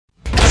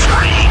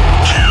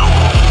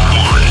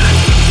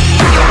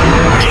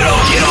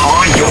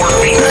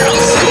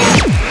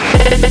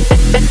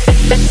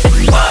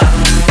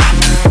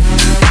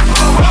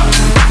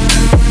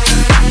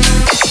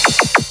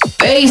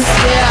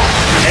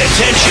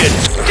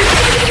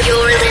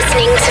You're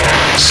listening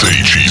to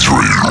Say Cheese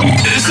Radio.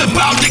 It's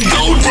about to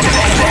go down.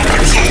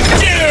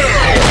 Yeah!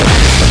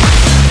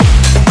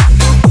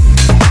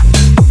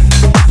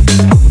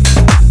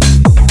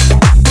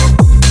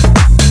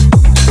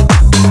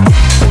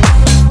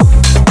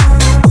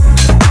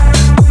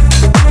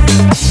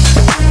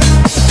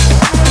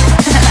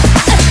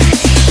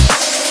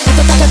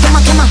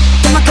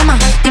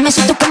 Dime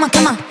si tú quema,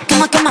 quema,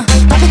 quema, quema.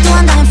 Papi, tú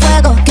andas en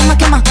fuego, quema,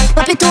 quema.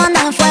 Papi, tú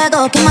andas en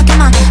fuego, quema,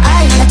 quema.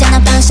 Ay, me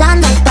tienes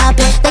pensando,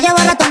 papi. Te llevo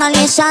rato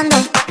analizando.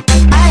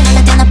 Ay,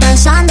 me tienes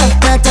pensando.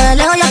 Desde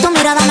lejos ya tu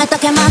mirada me está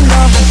quemando.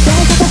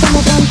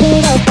 Desacátame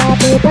contigo,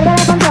 papi.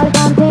 Perderé control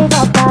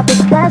contigo, papi.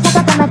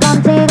 Desacátame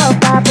contigo,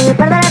 papi.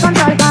 Perderé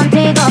control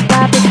contigo,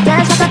 papi.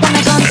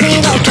 Desacátame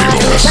contigo,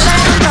 papi.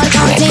 Perderé control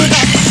contigo.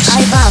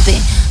 Ay,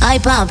 papi, ay,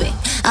 papi.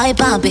 Ay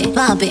papi,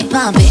 papi,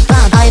 papi,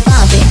 papi, ay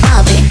papi,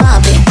 papi,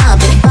 papi,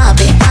 papi,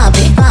 papi,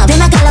 papi, papi.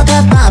 Dime que lo que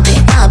es papi,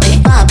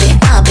 papi, papi,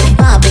 papi,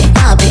 papi,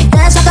 papi.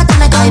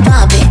 Desacátame con ay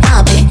papi,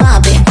 papi,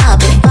 papi,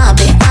 papi,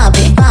 papi,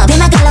 papi, papi.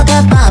 Dime que lo que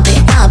es papi,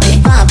 papi,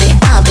 papi,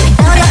 papi.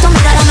 Pero ya tu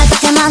mirada me está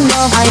quemando.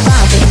 Ay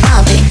papi,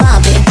 papi,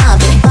 papi,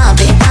 papi,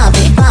 papi,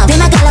 papi, papi.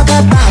 Dime que lo que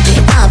es papi,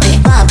 papi,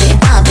 papi,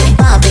 papi,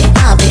 papi,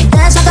 papi.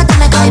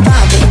 Desacátame con ay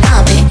papi,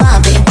 papi,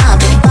 papi,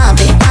 papi,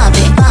 papi,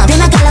 papi, papi.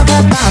 Dime que lo que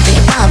es papi,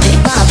 papi,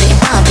 papi,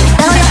 papi.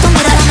 Pero ya tu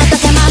mirada me está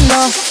quemando.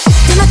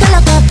 Dime qué es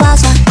lo que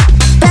pasa.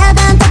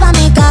 Vente pa'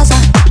 mi casa.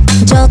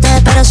 Yo te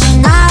espero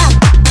sin nada.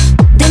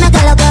 Dime qué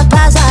es lo que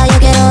pasa. Yo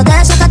quiero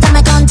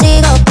desacatarme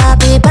contigo,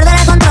 papi. Perder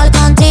el control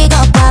contigo,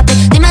 papi.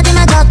 Dime,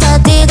 dime, yo te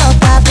digo,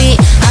 papi.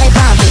 Ay,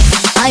 papi,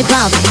 ay,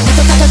 papi.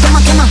 Esto está que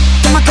quema, quema,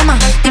 quema, quema.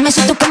 Dime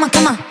si tú quema,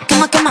 quema,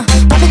 quema, quema.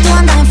 Papi, tú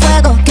andas en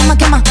fuego, quema,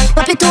 quema.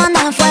 Papi, tú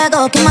andas en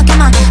fuego, quema,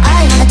 quema.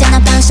 Ay, me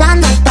tienes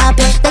pensando,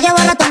 papi. Te llevo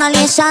rato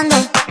analizando.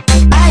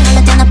 Ay,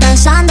 me tienes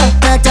pensando.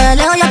 Desde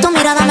lejos ya tu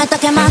mirada me está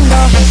quemando.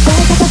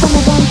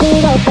 Desacátame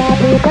contigo,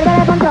 papi.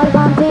 Perderé control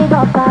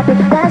contigo, papi.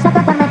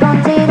 Desacátame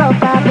contigo,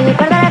 papi.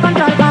 Perderé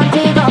control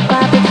contigo,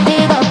 papi.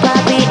 Digo,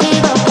 papi,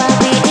 digo,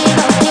 papi,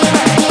 digo,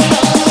 digo.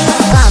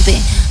 Papi,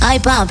 ay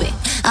papi.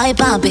 Ay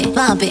papi,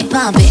 papi,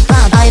 papi,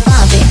 papi. Ay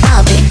papi,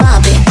 papi,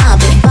 papi,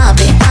 papi,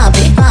 papi,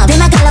 papi, papi.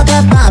 Dime que lo que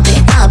es papi,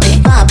 papi,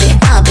 papi,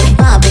 papi,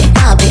 papi,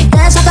 papi.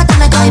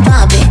 Desacátame con ay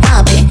papi,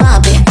 papi,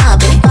 papi,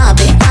 papi,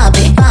 papi,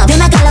 papi, papi.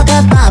 Dime que lo que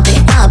es papi,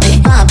 papi,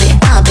 papi,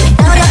 papi.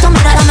 Pero ya tu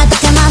mirada me está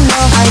quemando.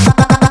 Ay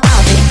papi,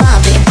 papi,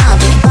 papi,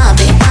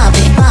 papi,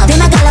 papi, papi.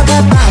 Dime que lo que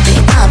es papi,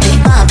 papi,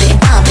 papi,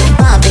 papi,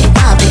 papi,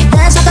 papi.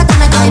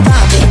 Desacátame con ay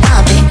papi,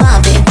 papi,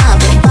 papi,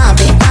 papi,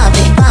 papi,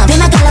 papi, papi.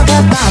 Dime que lo que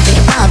es papi,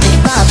 papi,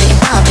 papi,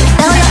 papi.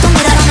 Pero ya tu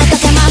mirada me está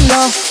quemando.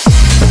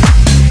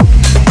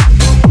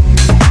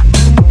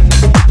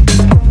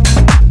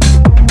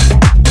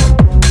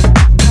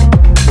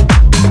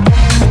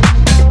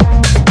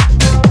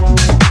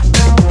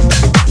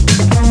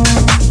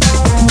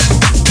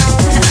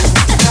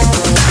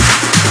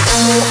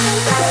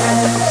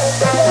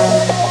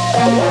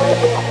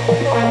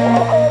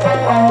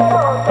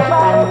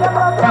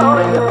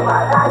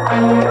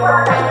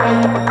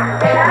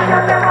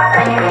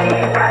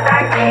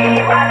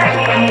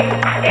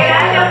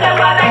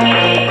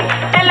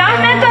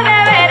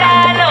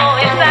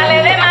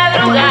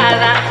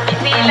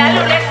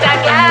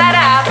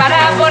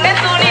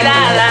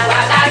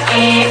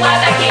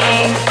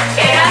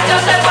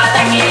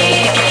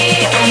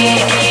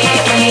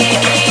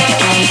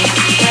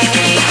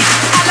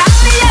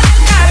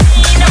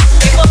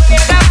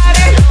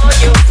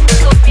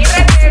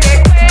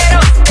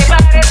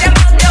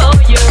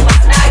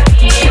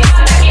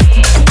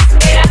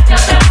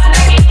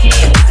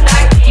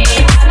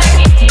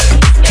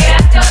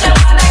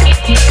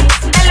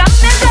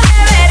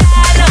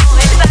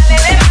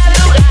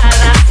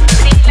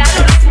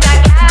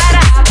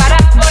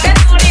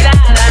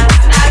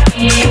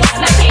 Yeah.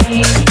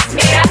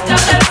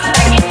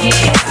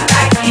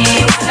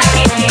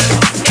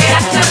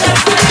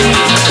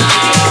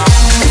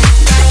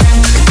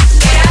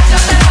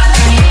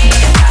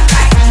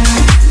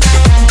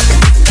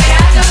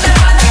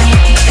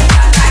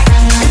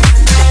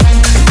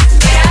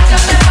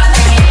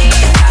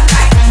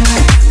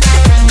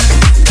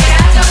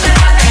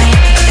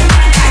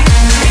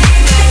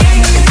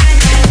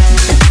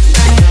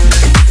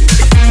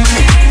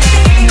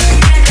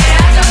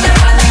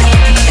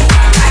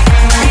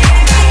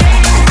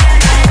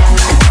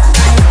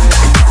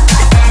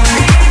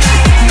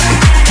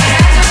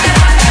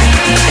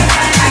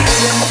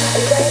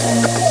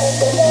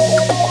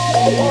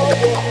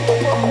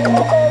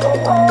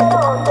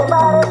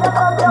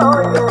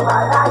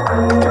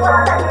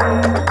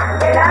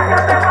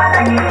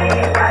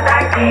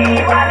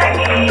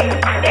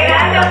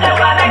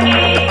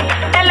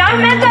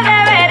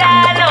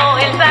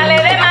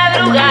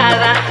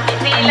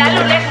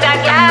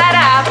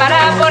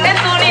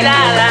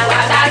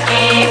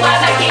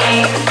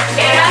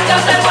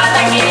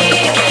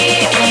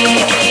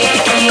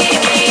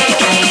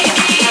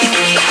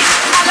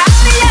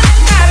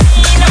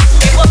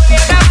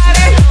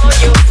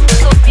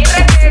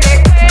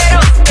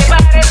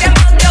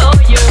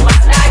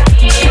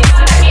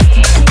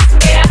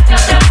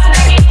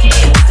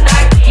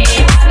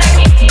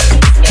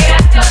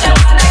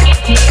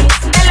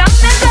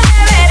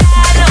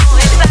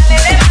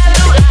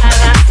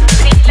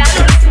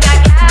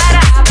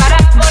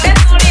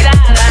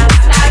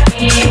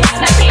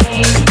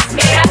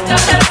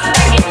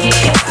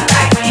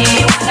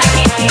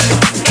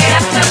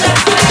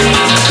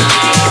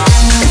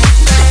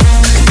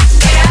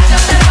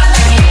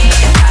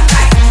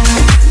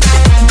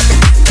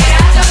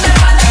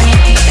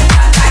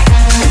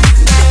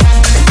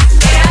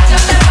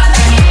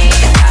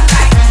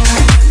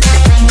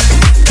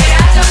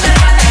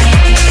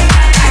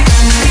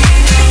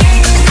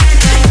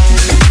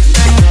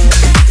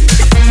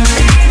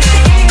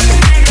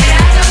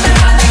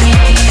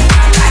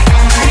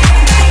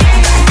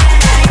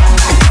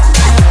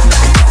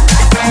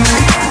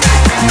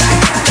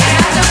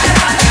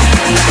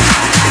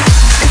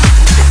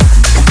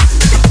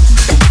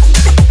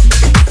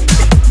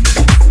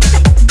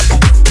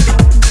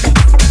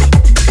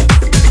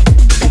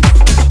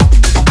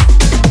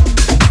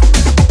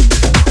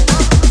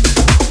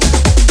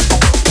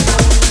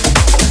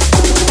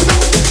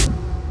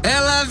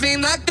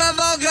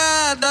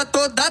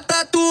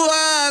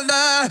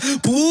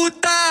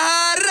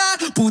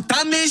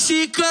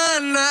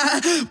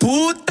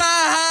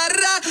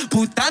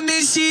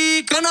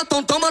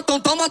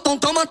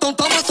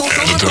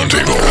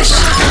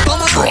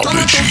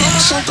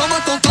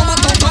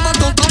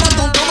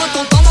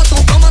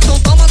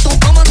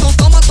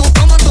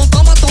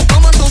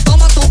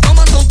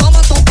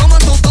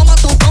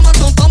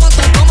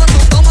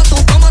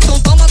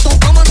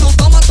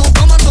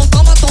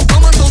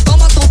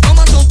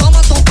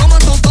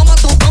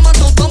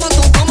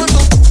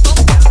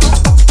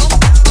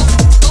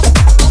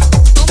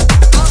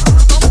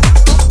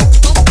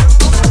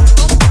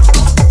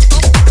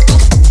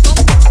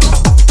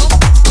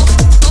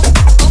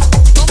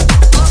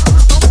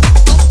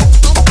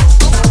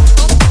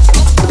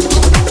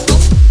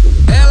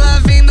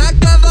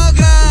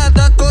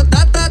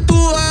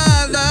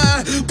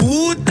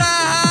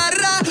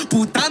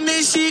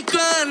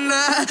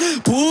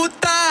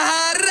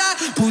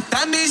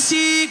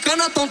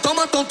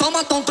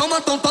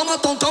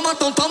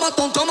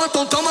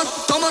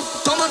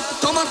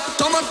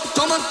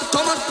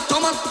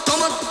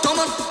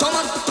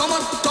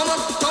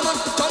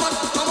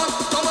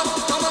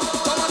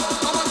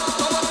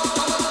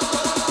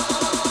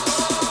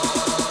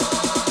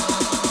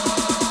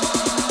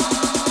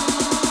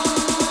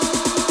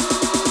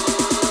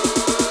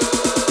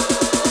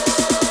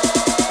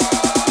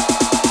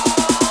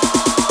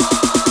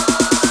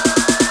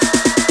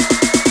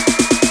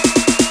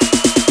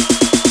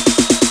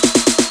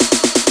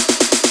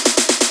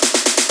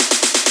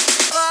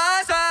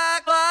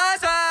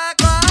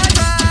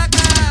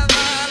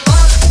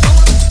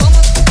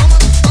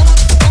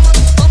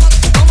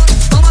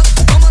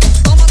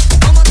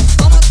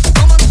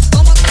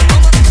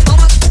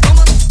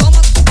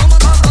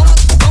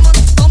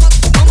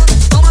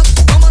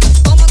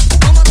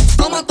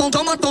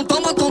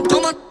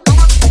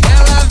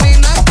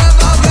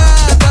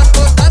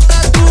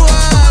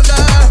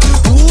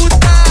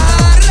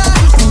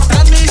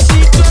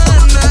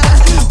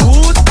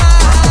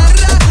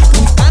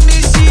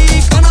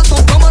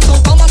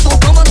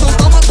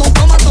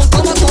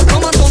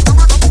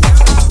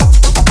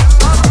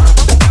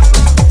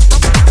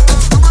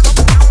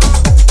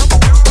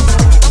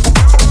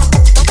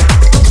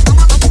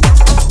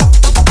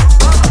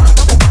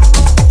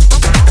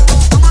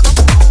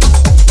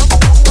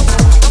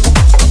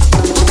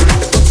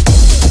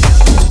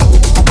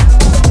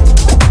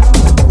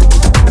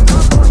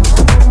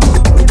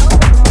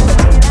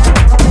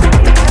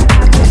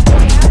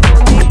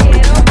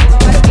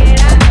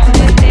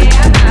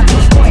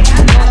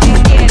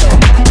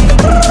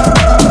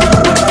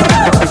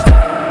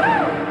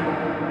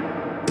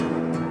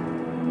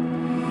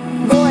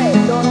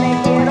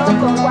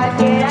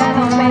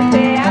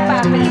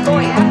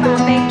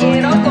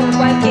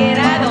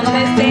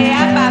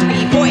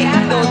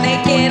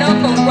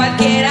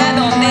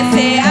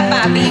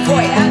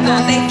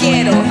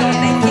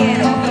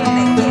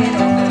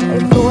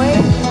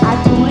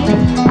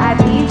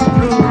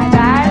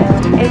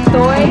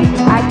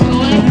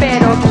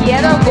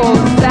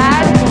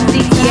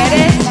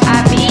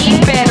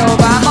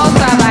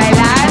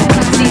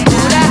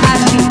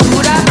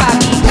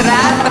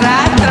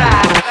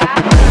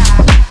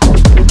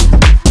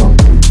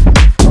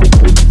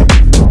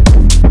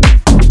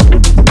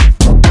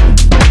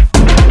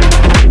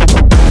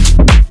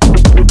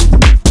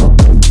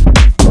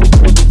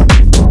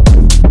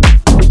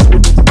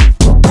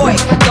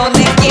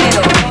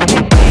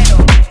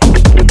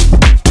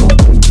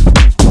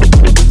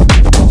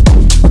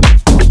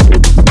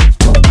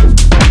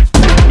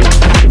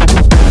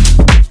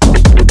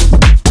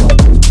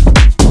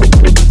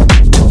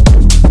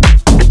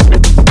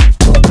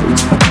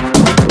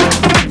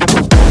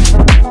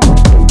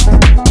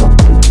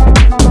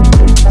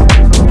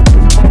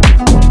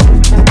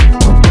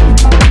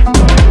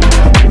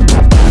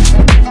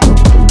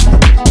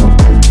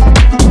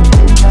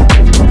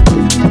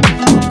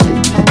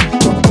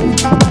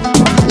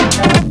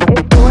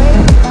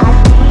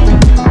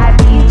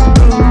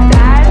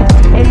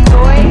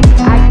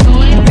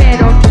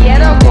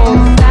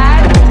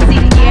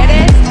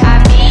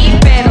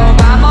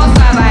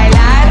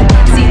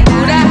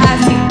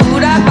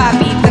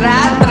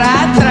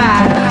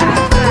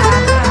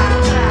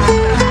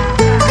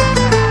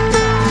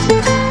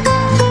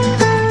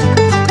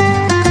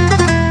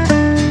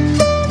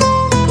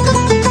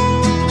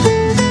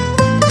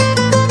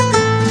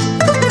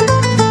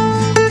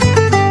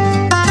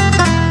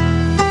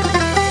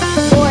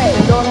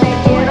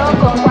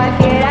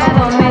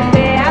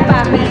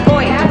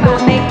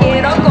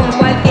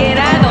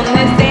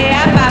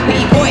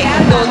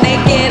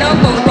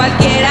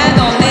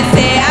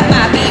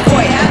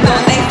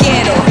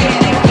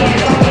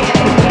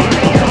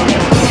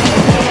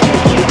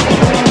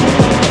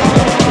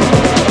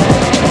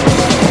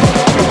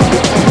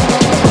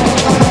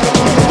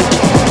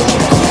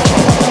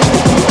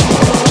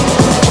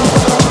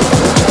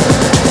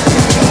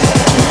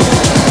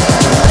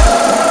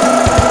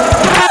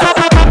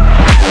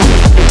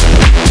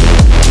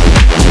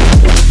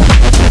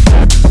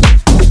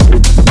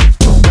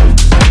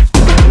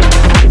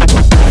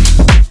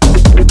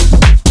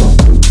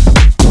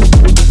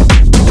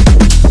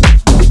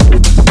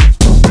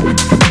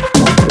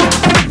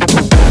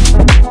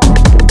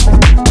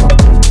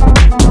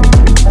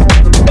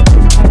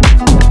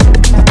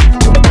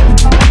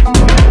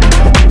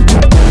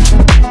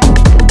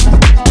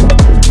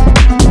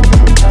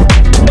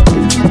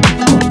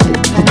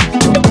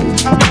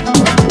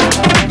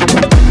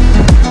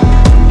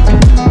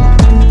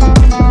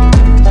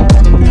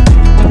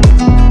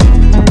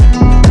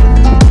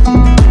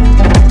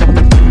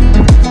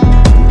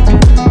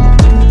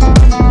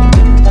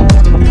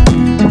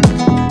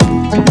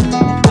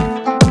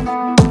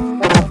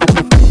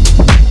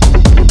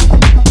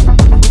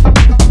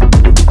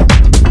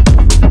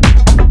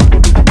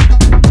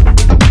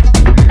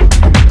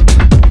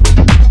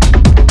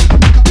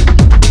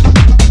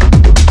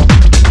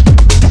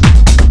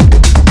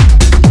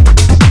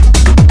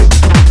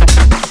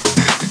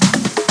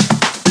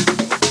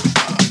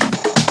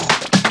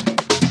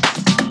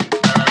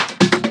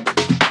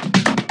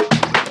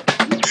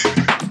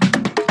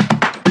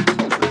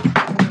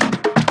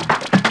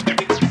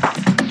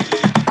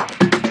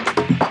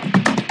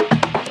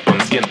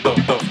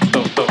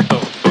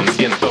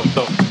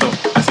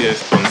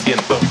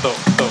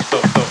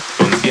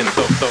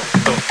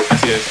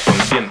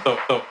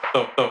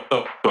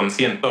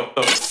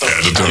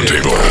 the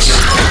turntables.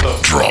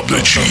 Drop the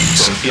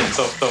cheese.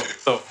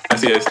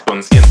 Así es,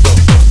 consciente.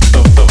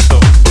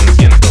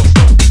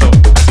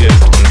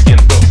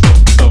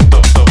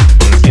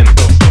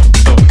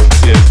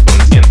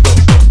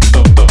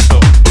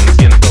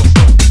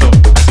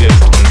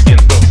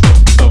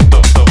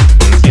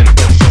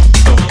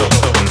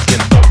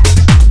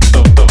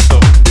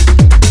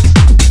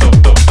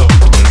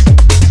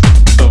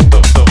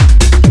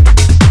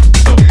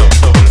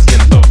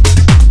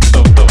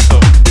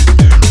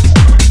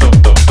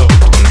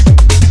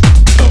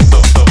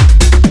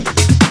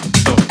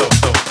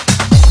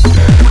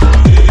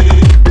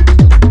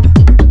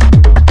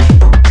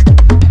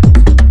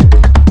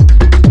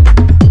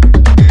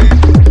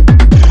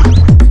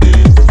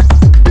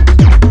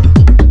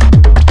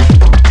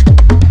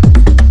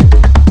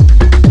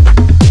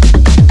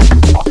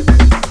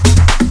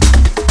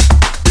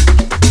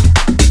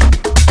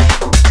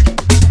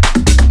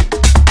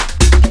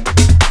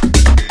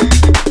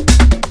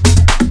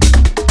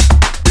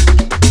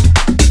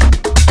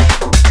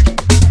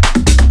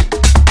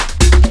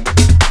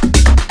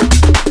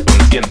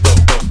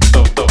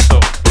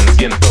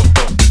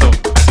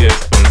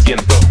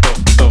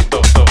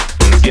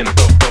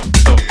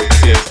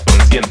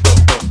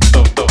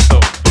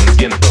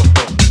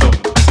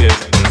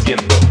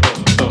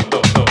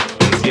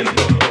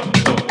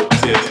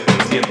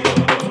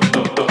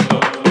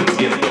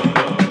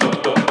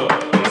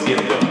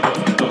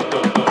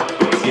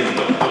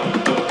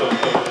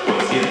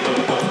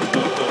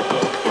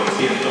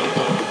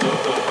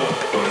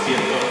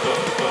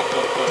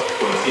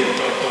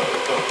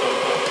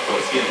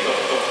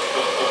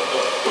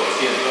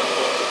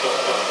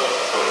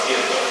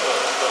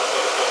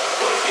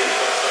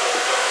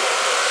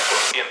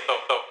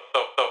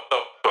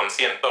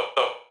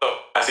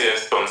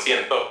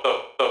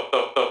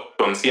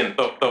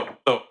 Consciente.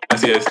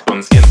 Así es, consciente. Consciente. Así es, consciente. Consciente. Así es, consciente. Consciente. Así es, consciente. Consciente. Así es, consciente. Consciente. Así es, consciente. Consciente. Así es, consciente. Consciente. Así es,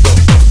 consciente.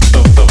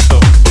 Consciente.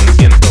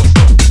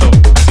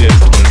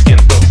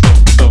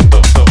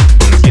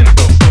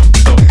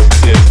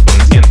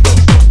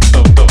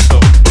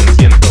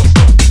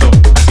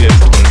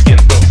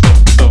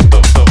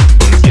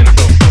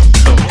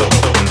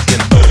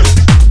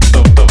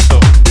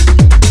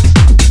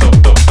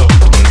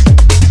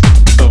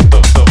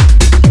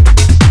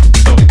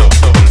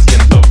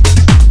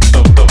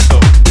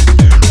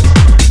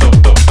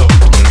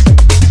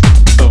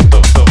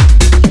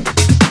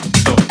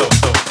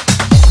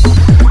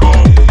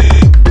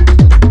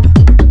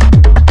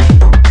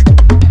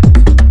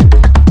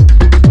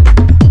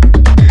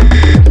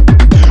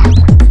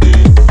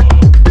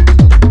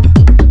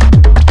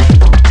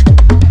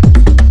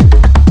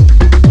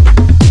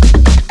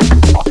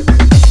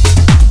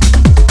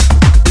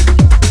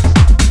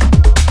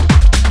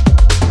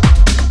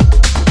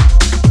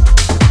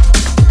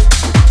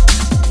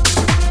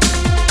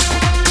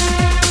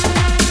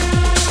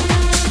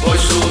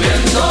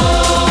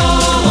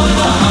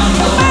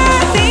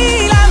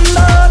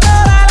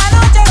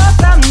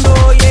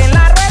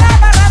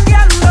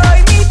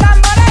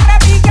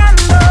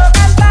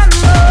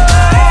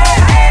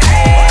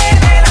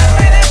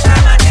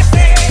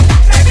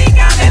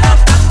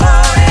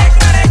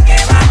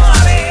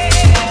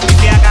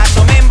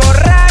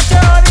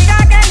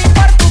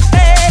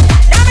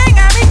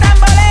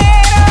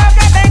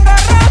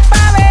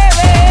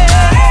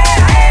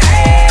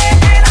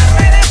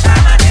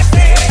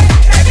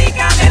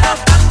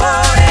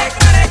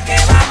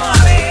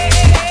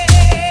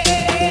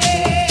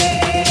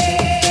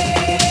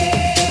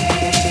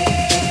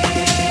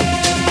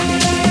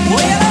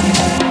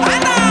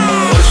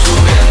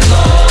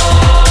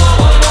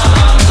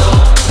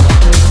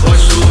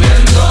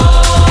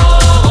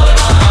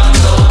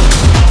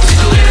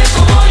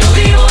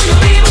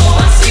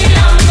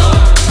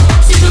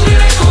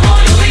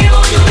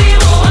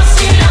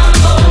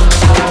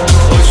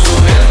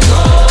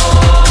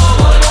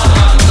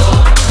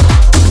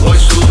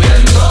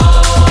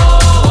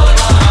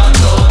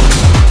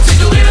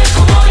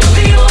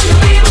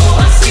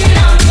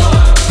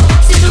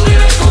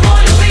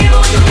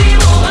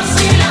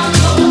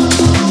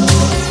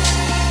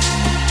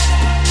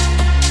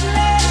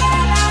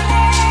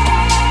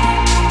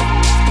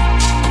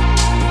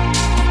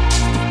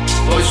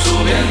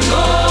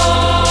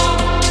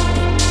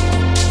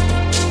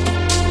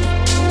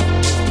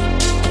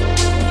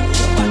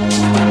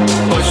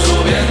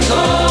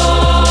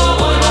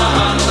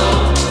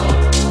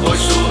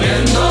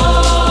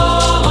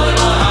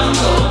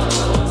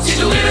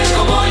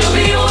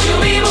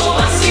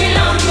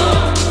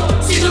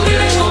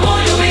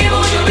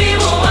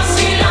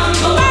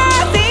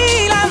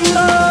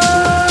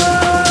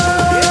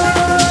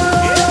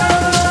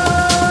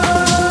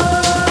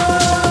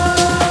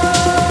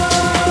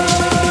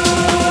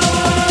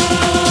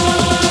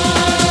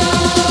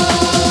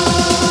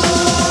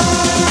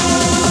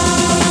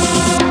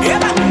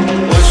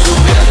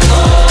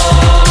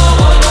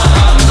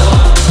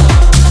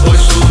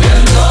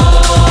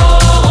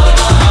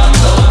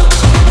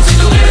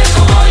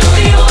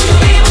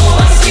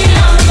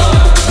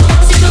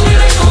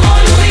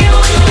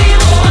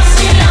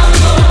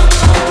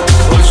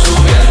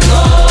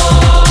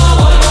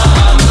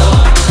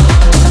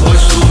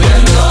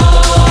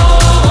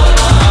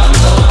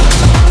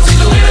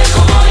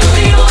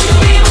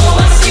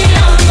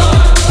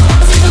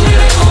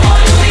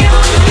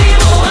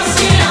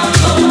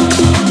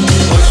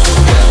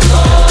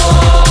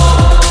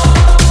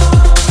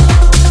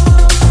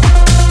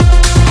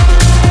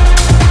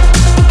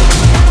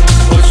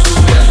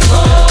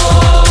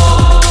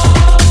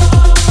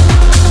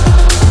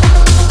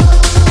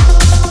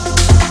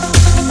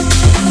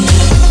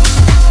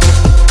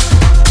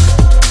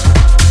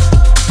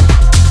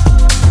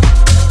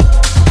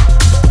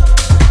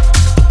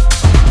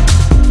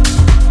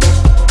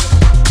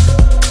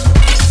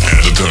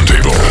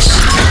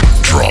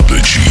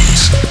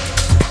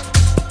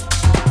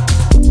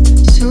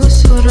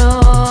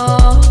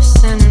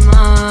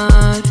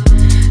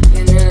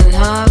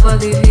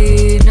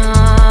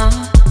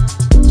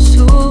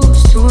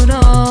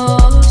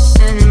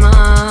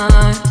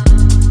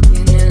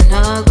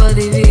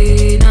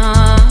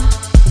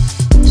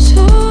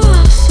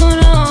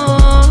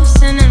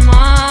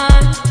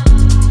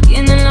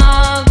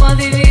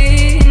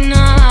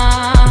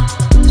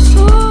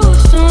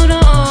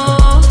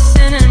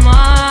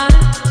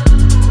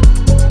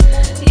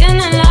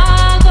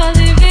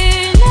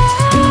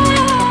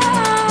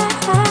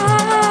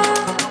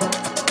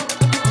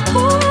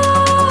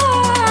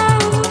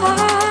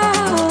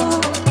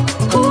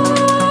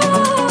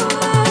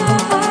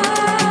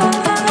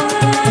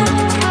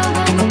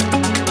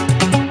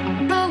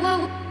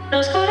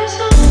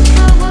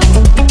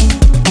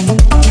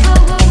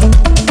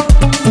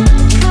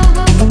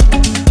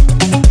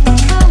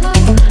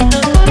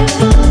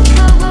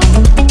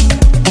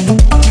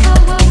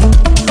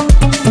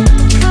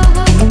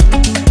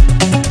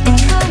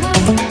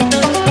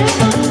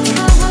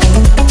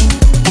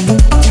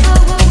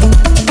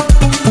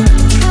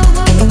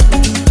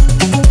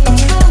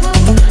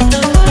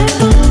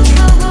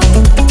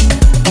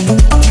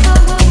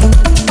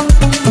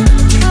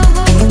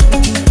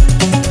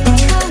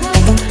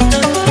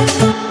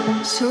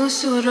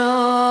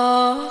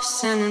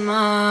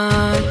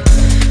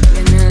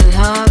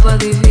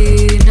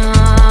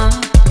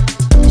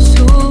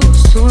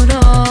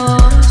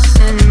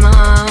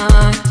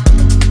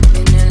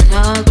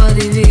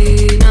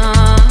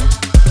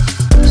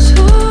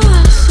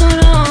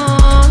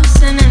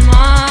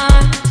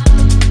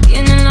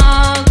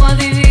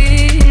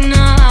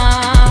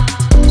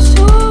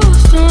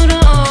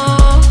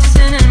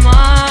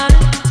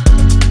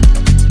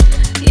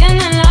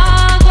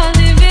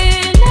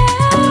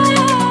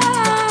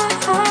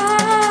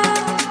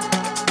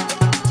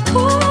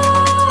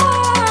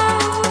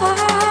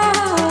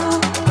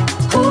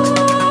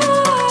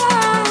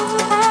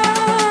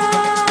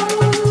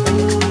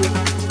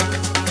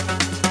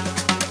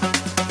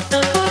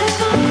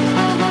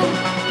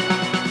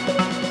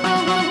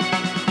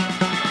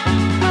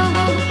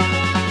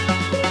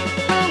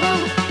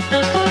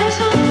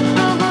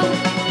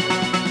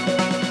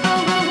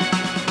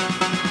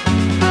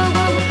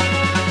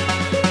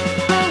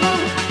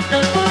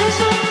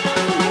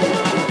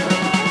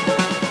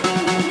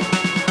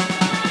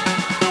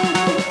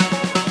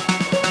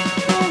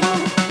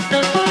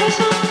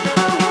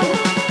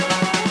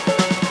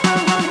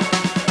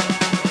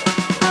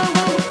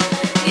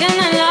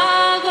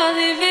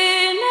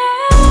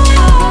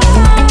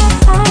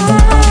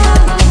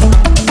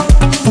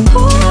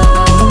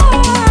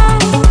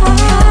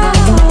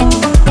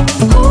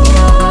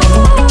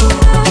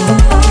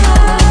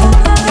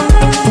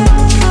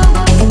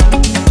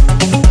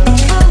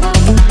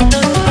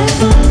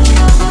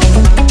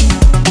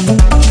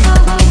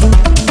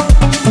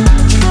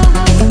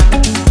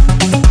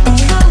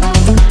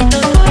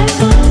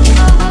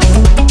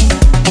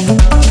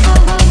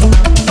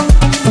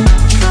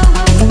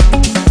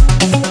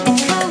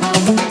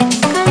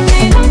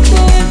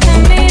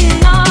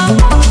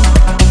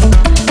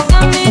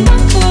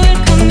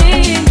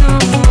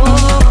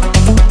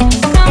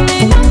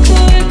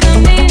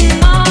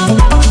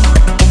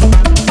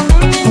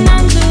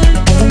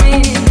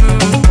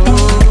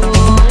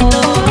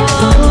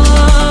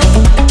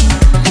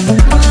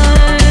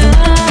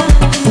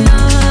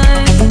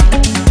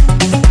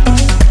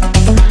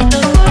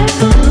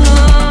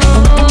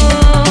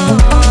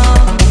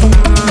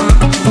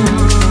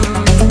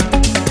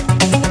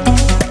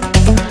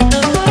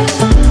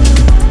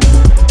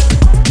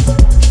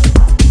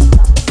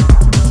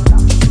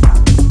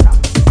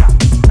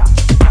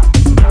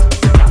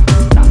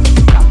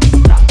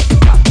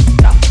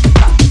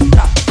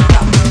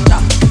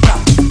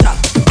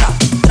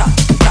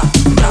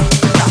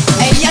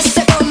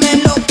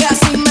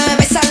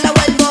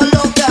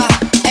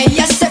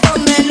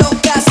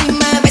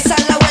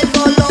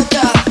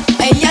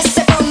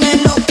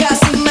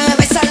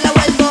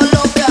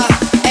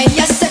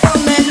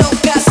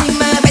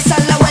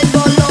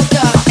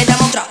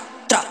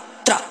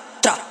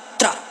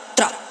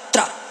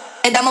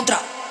 damos tra,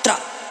 tra,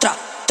 tra,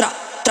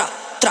 tra, tra,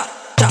 tra,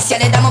 tra. Si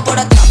le damos por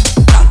atrás.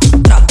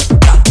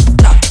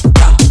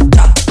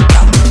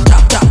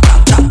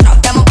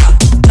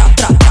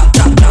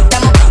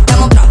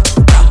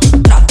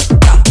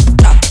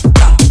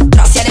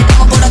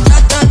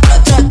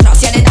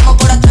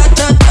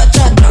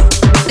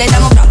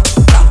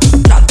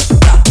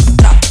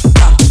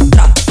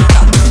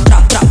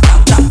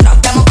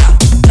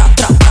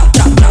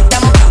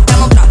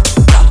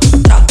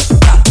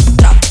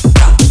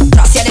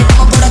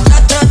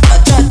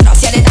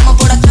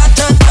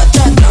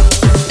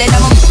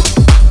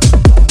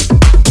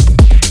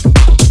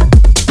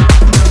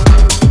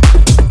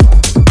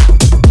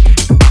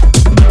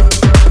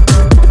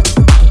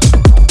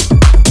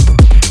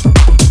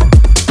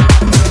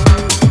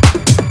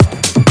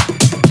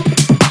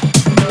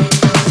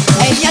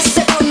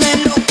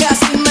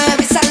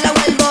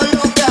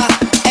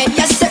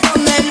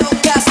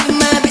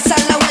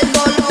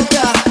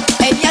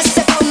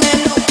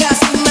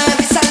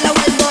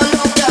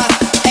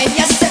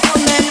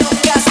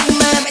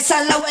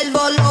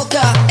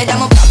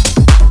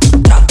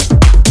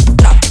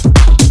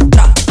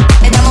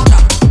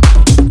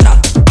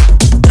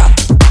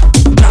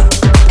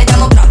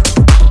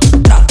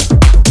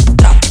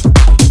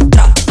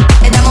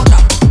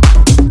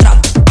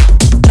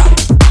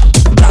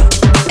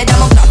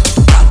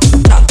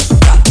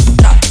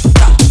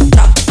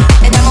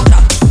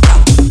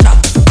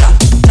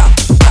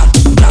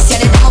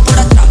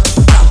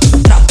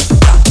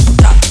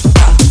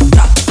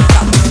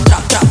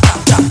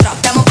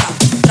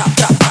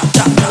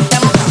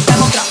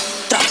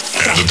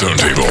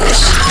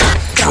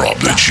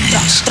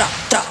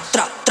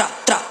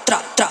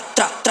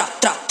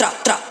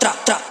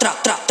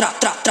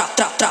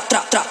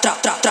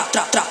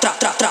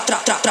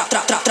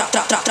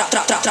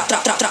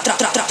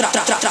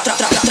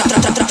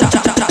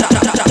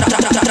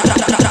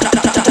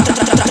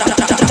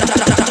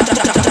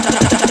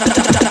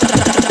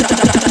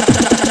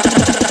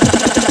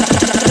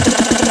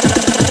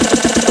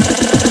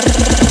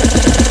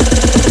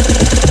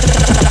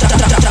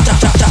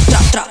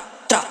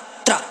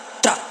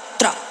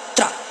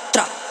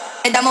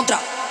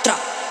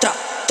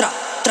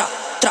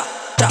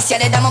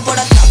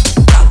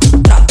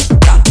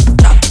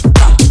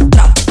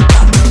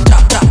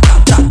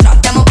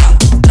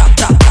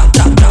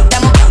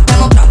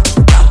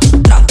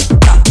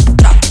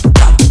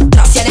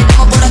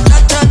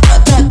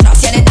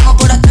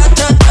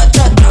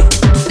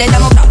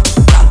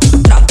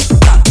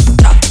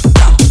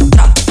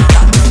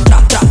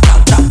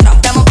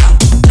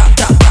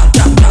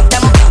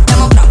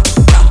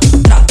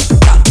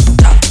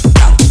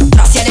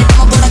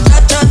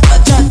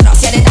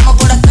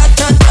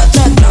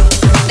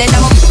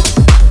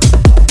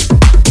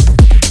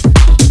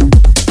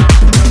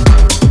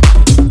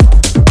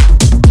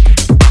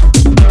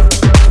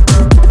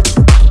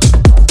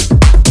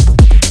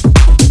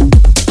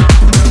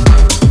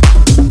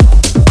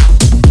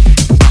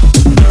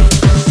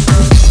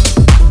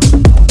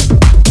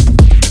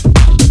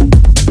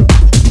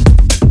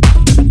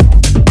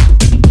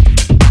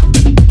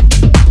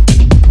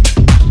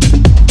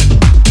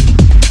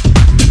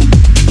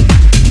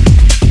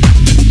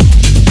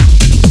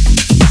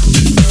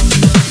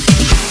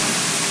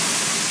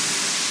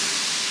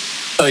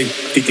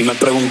 Titi me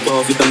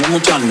preguntó si tengo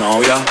muchas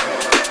novias.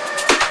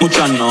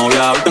 Muchas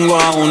novias, hoy tengo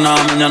a una,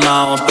 mañana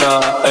a otra,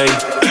 ey.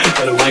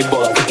 Pero no hay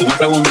boda. Titi me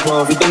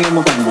preguntó si tengo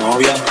muchas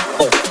novias.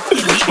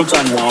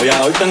 Muchas novias,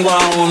 hoy tengo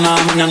a una,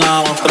 mañana a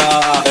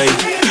otra, ey.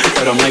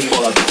 Pero no hay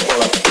boda,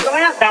 ¿Cómo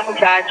estás,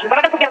 muchachos?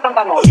 ¿Para qué tú quieres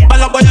tanta novia? Me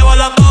la voy a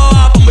llevar a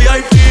todas con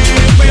VIP,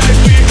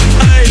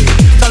 ey.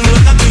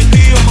 Saluden a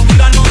Titi, vamos a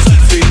tirarnos un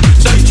selfie.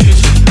 6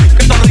 chis,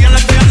 que todavía en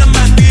la que ya les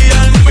metí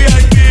en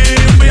VIP,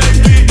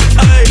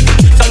 ey.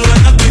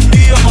 Saluden a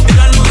Titi, vamos a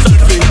tirarnos un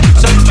selfie.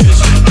 6 chis,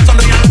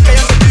 sonrían las que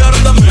ya se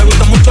olvidaron de mí. Me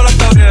gusta mucho la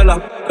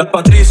Gabriela, la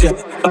Patricia,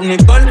 la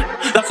Nicole,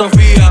 la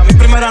Sofía. Mi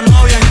primera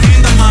novia en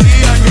Kinder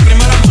María. Y mi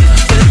primer amor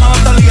se llamaba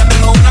Talía.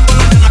 Tengo una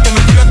colombiana que me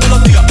escribe todos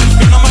los días.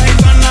 Y una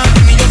mexicana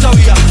que ni yo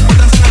sabía.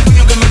 Otra en San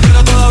Antonio que me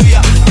quiere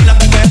todavía. Y la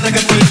TPR que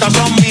todavía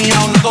son mías.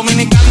 Una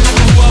dominicana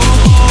con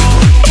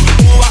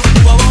Cuba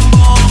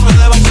bombón. Es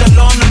de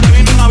Barcelona, que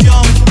vino en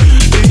avión.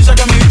 Y dice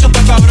que mi bicho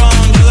está cabrón.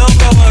 Yo dejo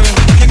que jueguen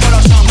en mi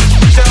corazón.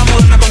 Quisiera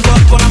mudarme con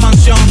todas por la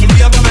mansión. El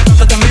día que me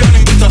canse te envío una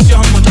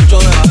invitación. Muchacho,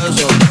 deja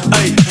eso.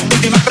 Ey,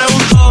 y me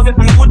preguntó si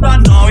tengo muchas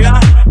novias.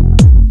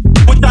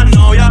 Muchas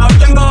novias, hoy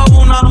tengo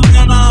una,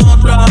 mañana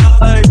otra.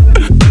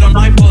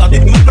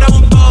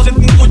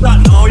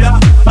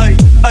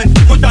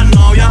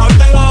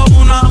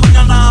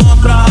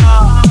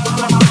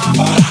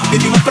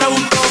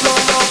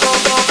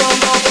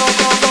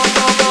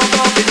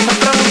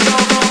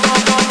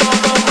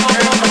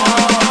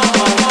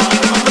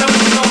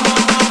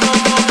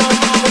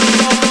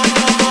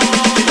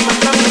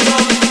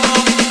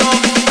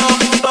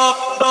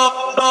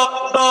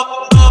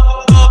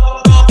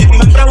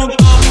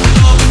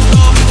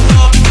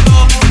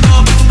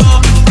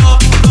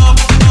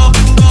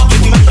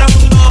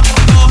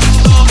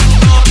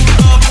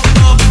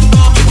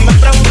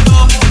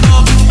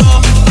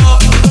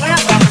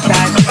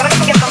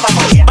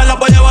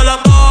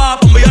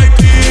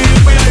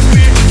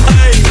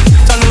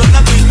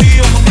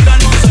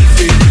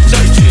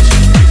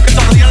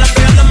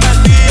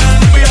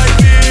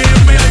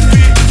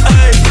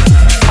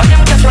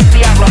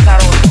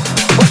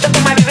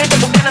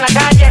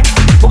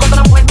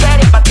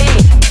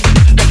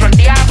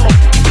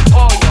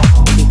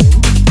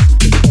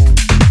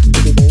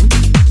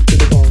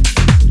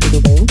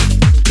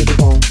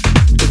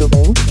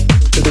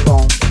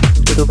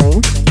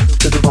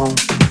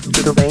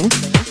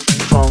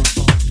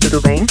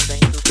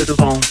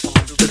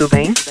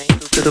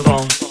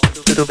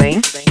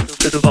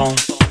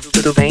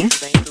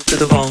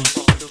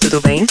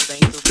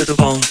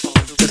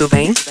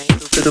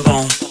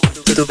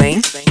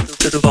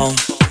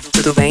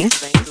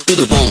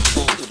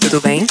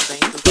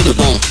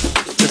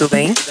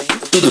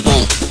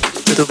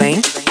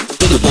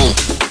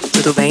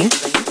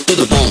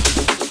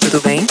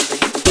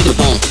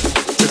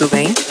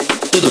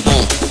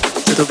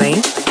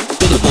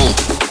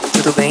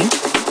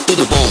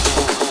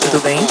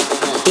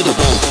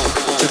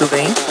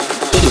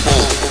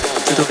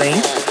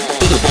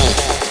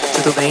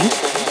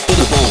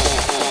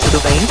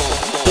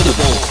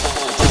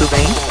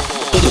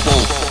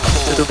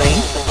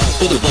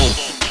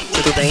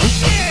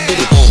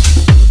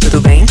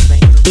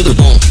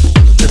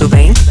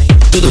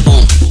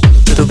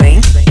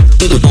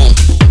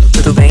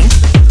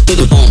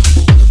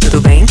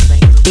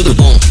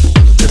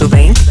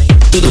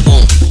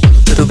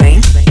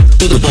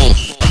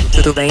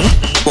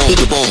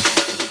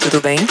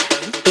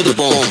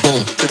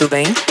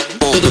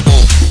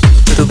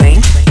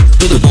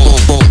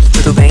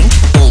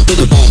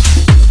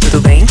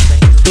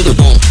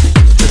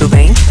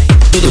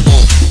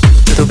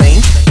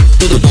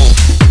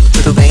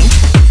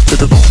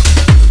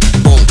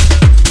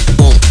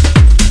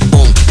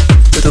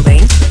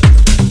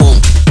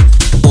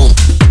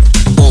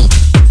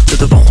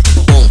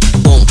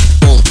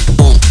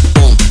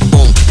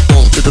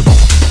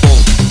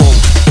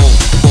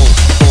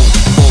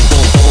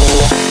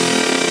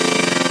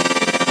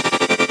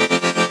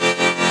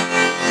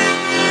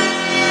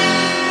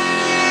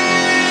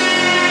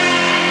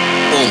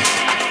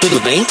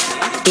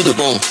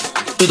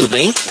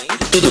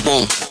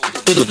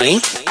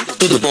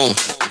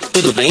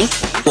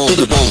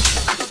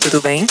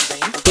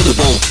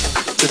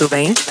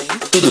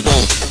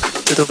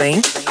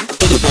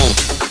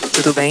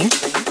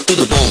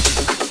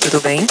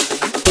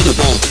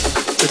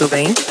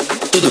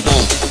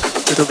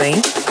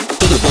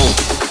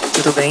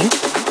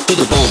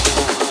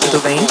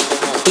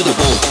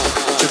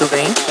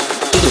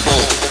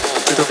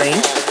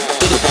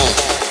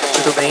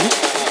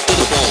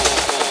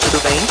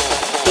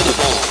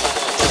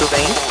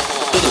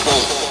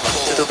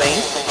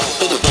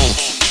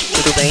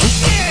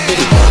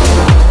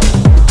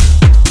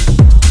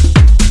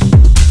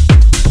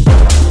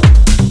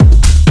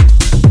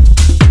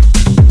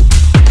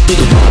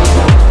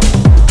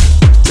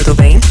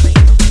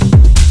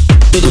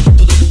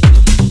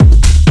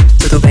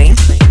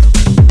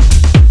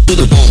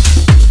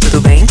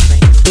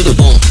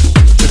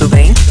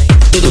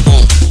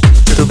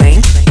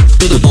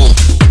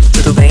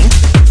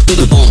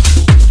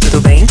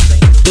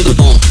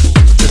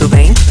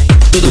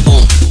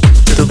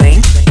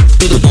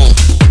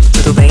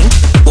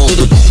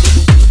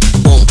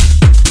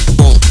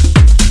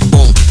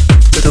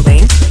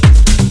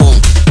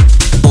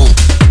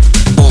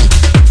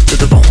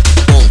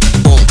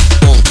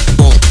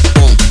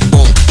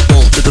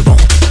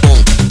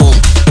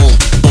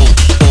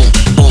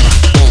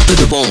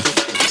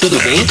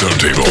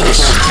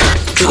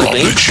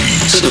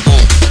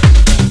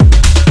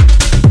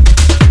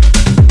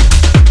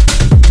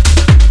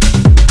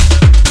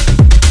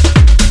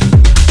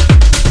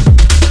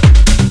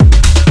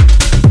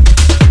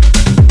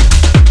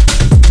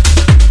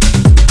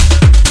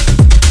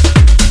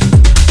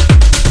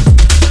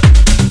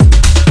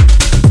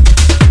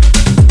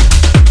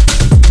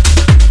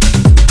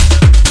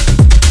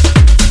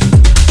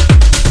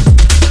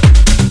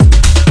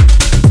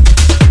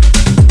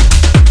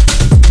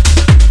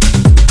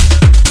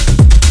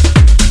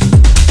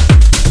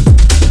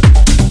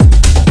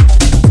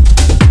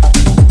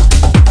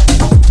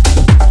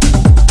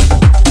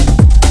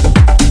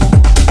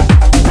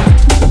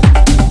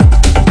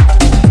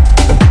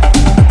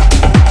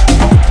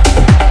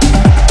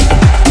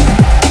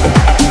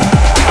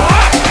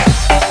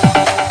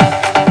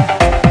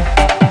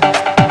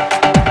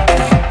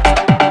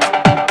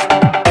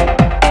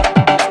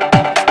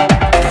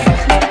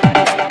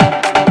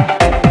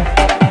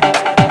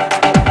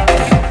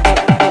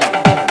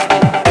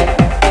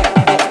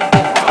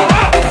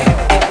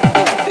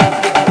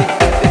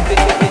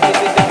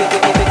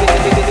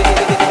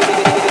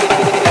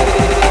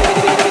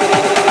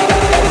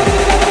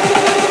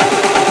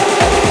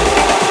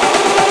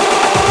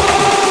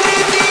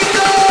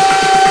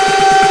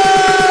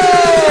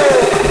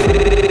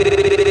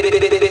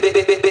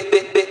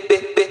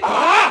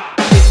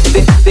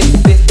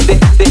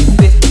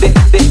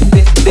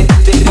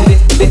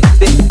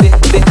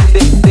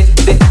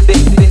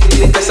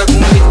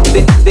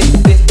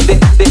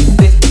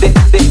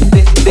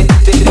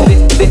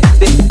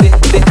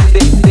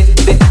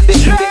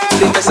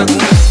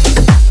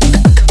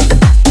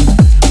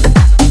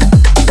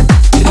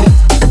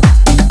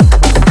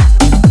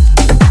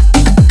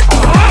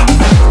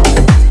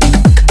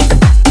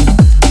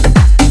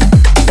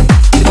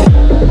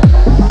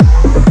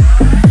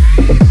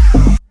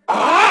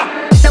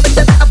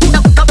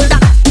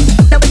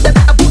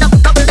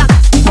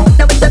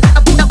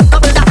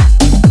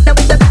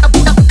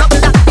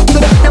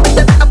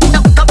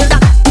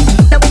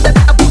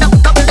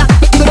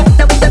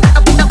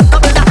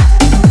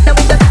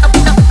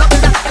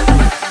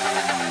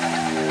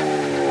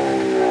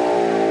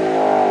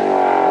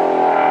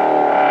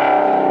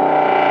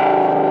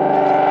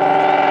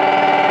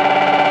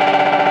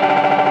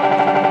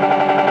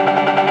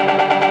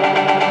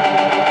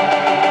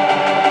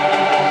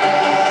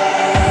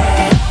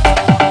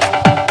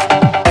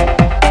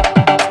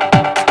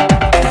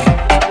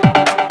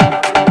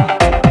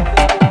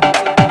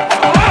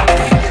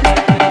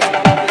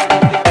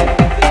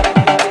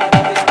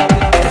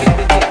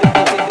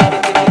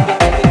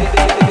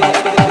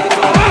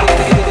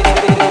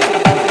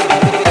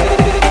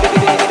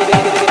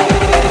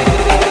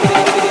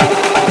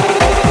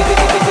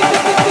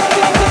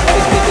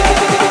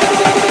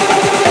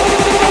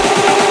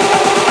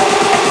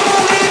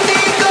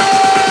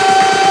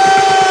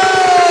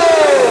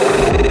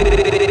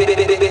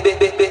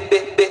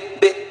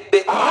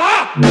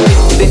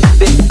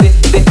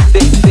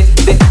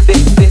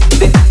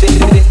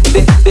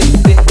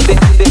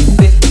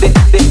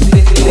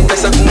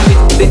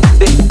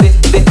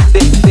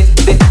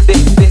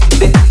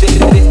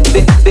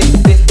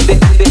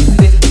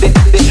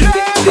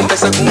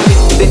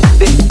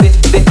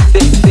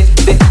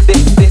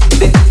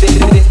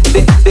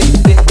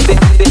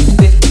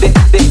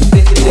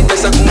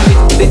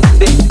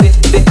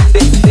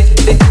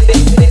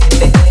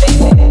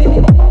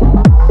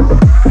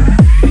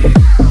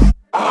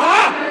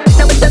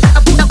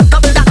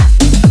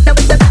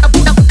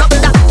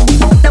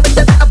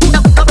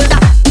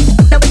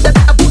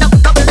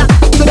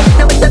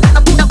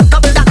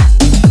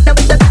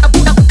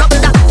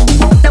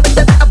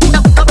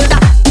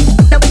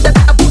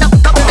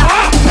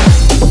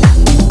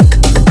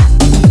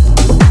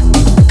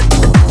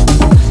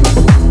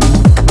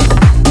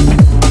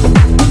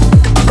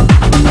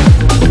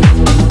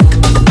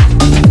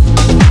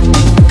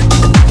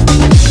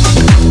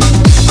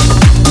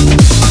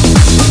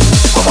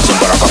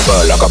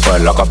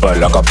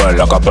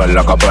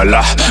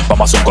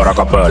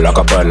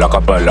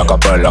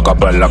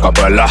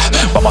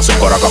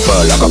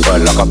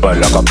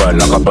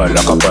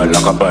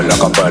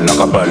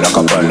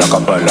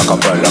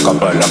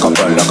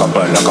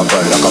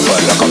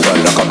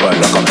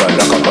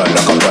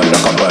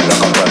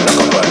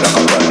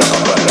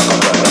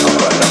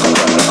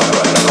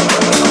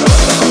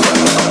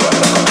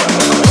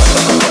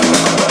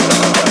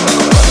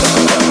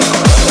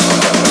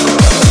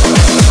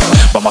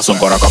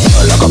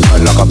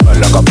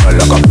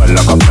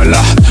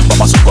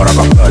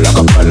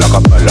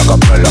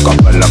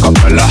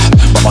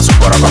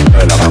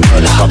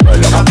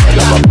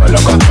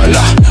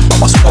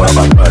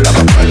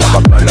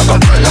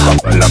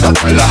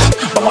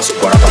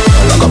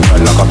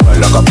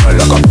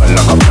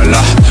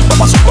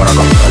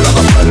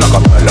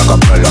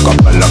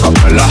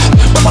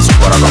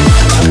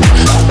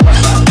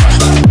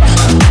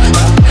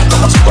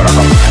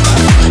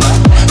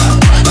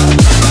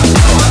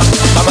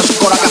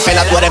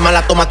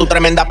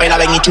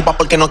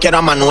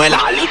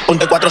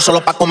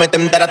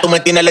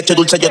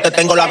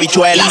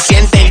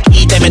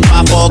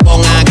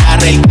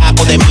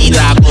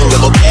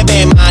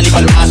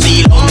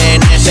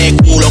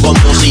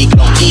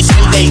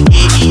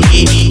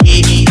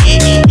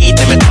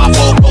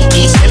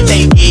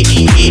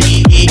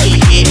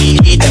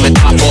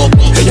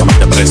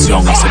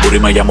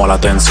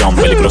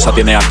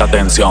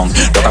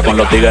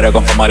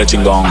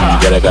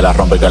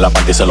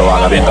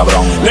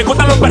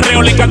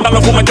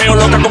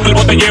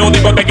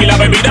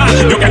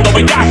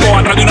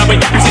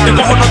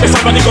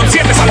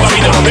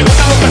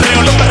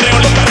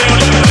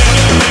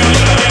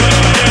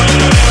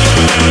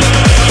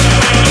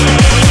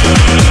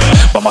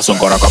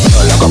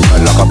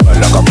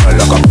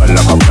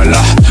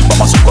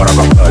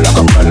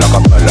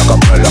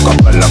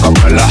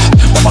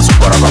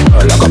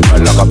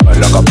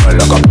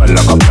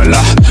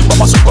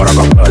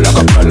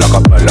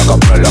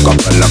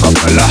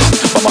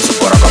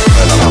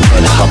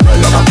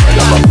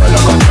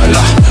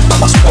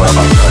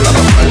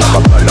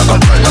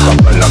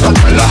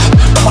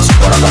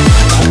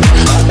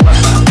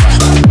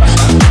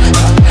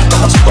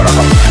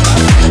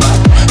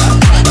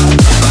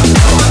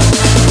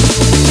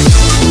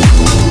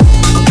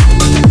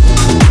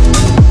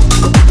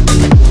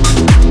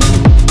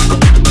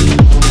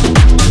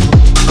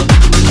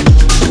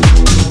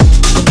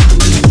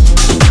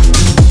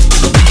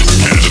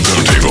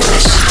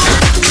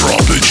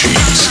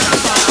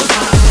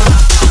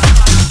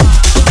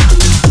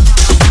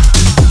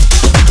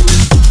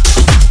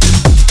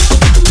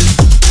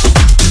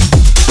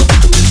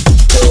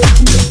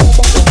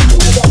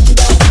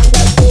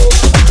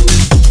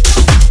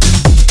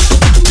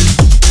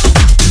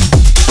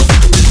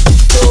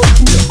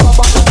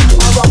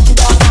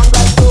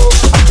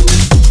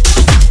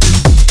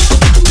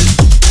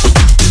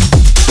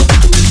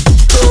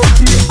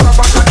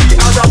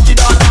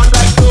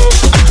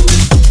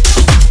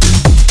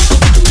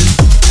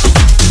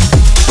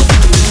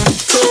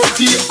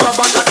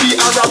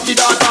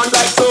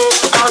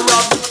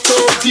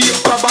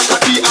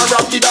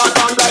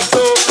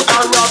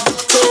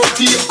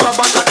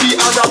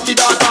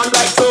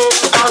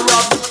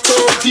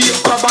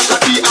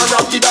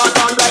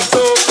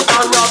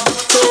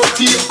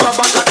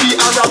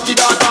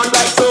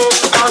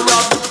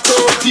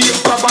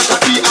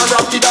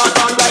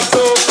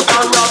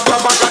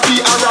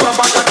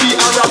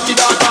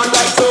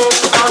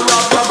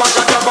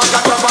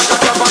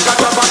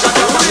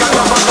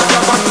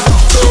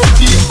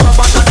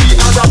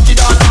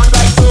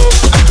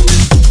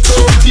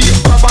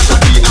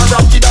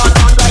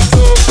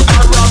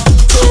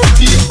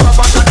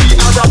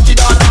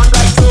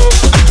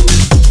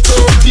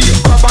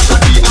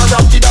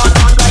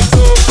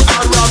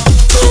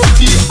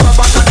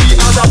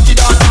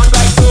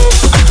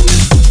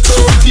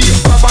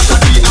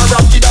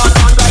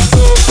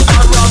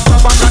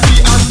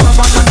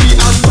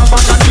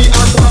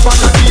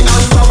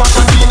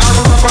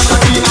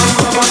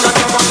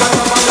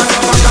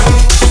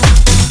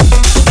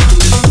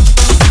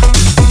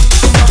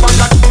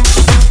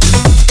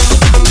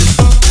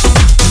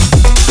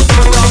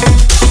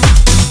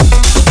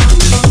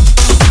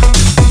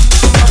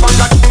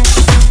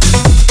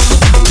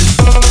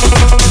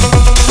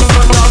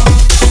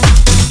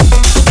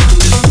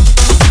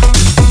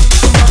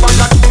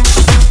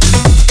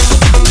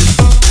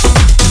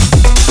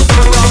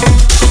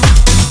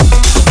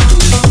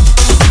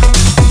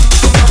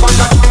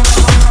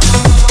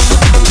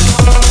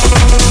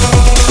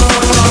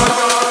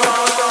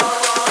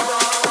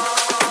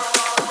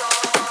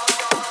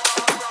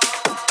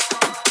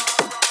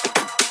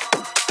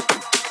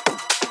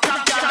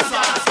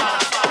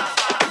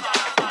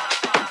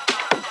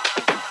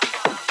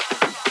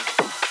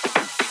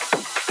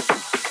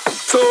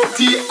 so,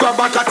 T, grab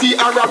a catty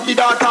and rub the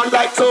data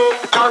like so,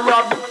 and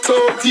rub, so,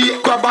 T,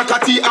 grab a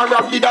catty and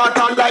rub the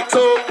data like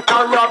so,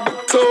 and rub,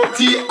 so,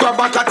 T, grab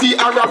a catty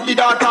and rub the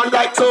data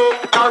like so,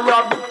 and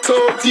rub, so,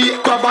 T,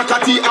 grab a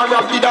catty and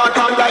rub the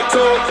data like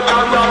so,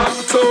 and rub,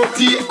 so,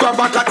 T, grab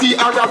a catty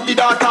and rub the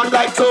data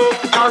like so,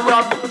 and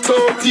rub, so,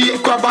 T,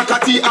 grab a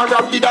catty and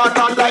rub the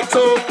data like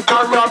so,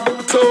 and rub,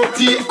 so,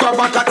 T, grab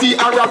a catty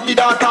and rub the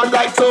data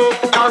like so,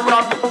 and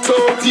rub,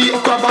 so, T,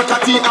 grab a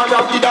catty and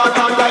rub the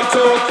data like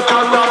so,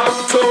 and rub,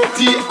 so,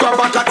 T, grab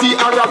a catty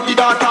and rub the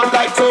data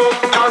like so,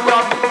 and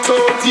rub, so,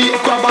 T,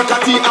 grab a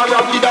catty and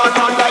rub the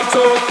data like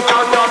so,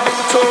 and rub,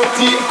 so,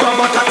 T, grab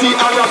a catty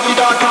and rub the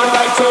data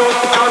like so,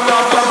 and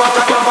rub, grab a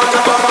catty, grab a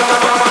catty, grab a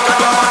catty, grab a catty, grab a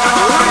catty,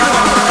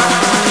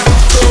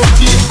 so,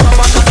 T, grab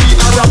a catty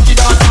and rub the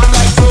data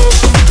like so,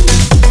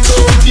 so,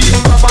 T,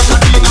 grab a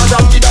catty and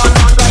rub the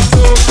data like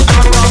so,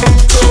 and rub,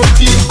 so,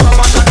 T, grab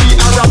a catty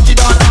and rub the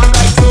data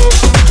like so,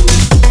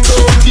 so,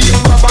 T,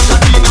 grab a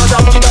catty and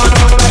rub the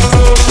data like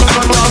so,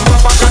 and rub,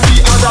 grab a catty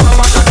and rub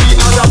a catty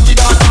and rub the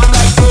data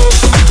like so,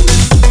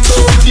 so,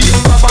 T,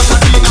 grab a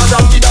catty and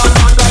rub the data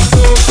like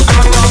so,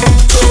 and rub,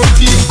 so,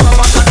 T, grab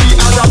a catty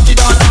and rub the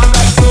data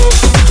like so,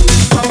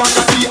 grab a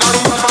catty and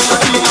rub a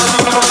catty and rub a catty,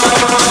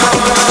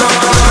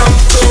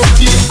 so,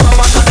 T, grab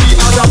a catty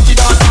and rub the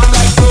data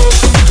like so,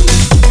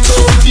 so,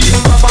 T,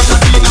 grab a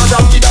catty and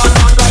rub the data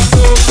like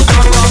so,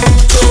 and rub,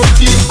 so,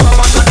 T, grab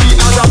a catty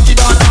and rub the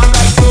data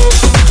like so,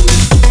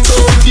 so,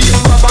 T,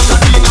 grab a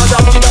catty and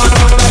rub the data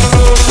like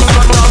so,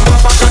 and rub,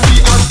 grab a catty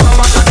and rub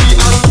a catty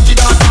and rub the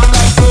data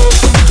like so,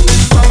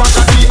 grab a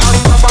catty and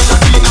rub a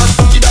catty and rub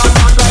the data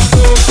like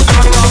so,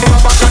 and rub,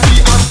 grab a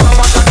catty and rub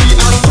a catty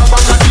and rub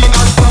a catty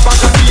and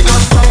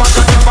rub a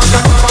catty and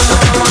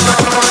rub a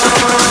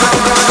catty, rub a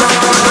catty,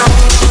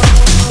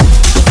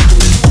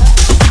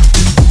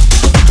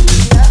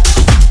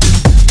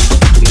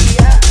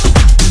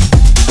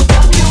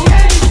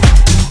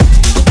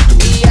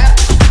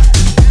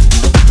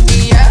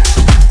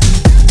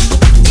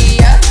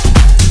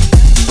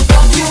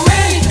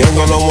 Ain't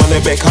got no one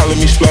that back calling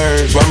me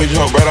splurge. Why me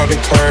jump right out the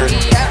curb?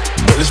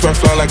 Let this man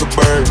fly like a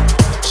bird.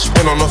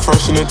 Spin on the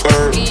first and the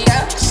third.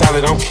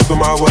 Solid, I'm keeping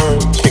my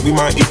word. Can't be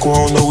my equal,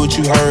 I don't know what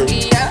you heard.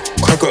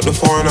 Crank up the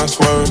foreign, I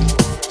swerve.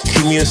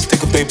 Keep me a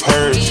stick if they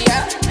purge.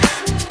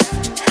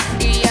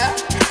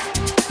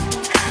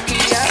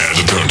 And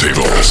the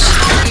turntables.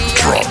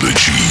 Drop the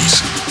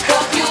cheese.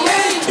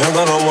 Young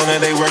got no one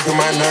that they working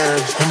my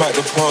nerves. I'm about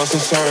to pause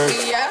and serve.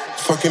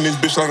 Fucking this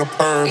bitch like a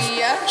perm.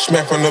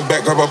 Smack from the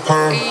back of a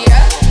perm.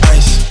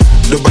 Ice,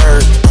 the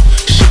bird.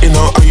 Shitting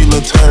on all you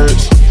little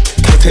turds.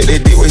 Can't take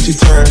that dick, wait your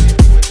turn.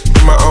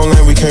 In my own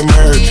lane, we can't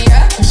merge.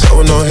 So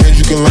with no hands,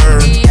 you can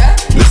learn.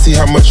 Let's see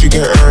how much you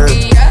can earn.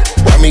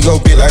 Why me go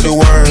big like the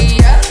worm?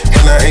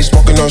 And I ain't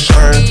smoking no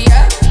shine.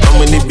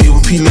 I'm in the beat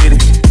with P-Lady.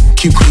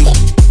 QP,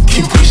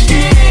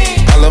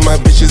 all of my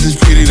bitches is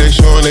pretty, they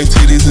showing their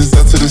titties is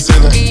up to the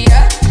ceiling.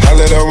 I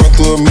let her run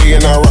through a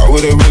million, I rock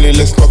with her really,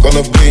 let's fuck on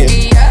a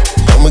billion.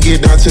 I'ma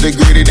get down to the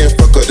gritty, then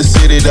fuck up the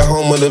city, the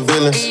home of the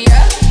villains.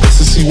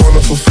 Let's see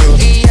wonderful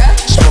feeling.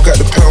 Smoke out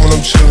the pound when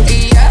I'm chillin'.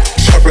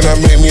 Trappin', I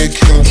made me a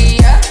killer.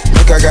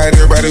 Look, I got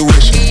everybody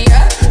wishing.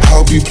 I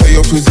hope you play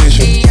your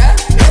position.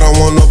 I don't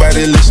want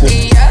nobody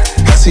listening.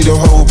 I see the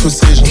whole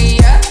precision.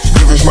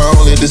 Rivers my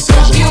only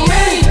decision.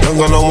 Young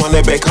got no one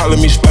that back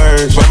calling me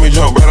splurge. Let me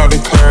jump right out the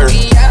curb.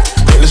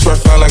 Let this right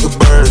fly like a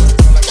bird.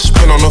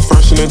 Spin on the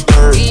first and the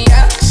third.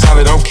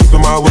 Solid, I'm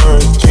keeping my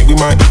word. Can't be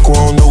my equal,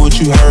 I don't know what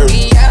you heard.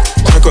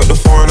 Crank up the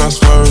foreign, I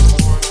swerve.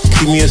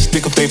 Keep me a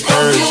stick if they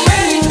purge.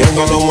 Young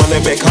got no one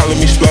that back calling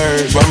me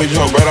splurge. Let me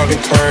jump right out the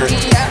curb.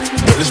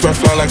 Let this right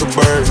fly like a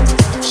bird.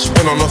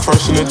 Spin on the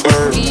first and the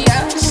third.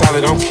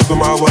 Solid, I'm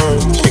keeping my word.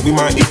 Can't be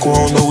my equal,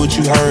 I don't know what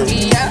you heard.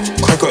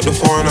 Crank up the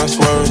foreign, I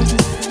swerve.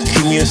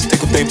 Keep me a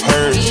stick if they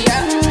purge.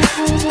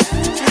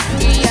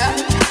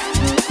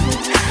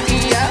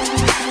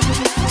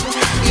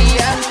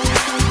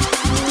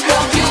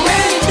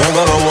 Young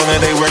got no one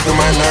that they working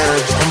my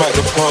nerves. I'm about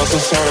to pause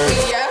and serve.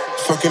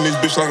 Fucking this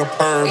bitch like a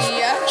perm.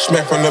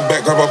 Smack from the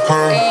back of a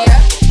perm.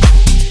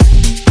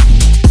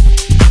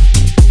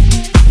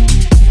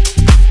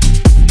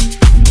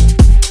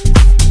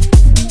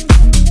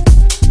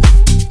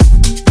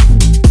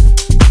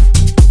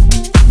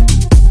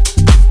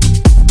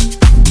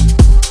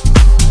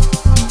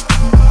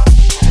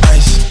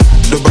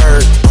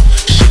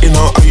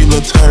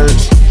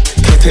 Turds.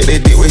 Can't take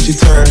that dick, wait your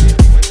turn.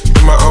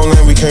 In my own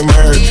lane, we can't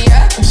merge.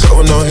 So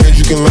with no hands,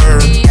 you can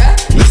learn.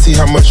 Let's see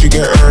how much you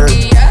can earn.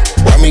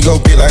 Why me go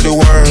big like the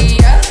worm?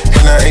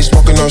 And I ain't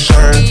smoking no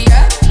shine.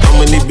 I'm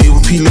in the beat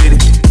with P-Lady.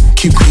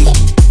 QP.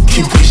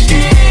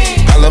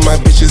 All of my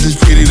bitches is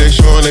pretty, they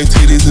showing their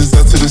titties is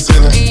up to the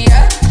ceiling.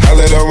 I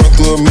let her run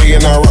through a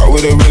million, I rock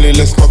with her really,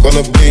 let's fuck on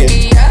a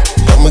billion.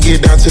 I'ma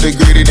get down to the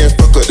gritty, then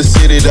fuck up the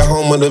city, the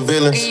home of the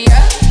villains.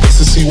 It's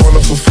a see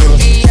wonderful feeling.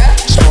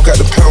 Smoke out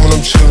the pound when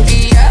I'm chillin'.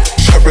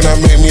 Trappin', I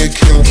made me a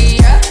killer.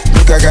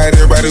 Look, I got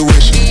everybody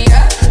wishing.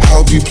 I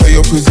hope you play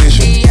your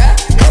position.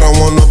 I don't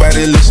want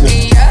nobody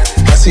listening.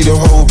 I see them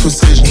whole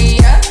precision.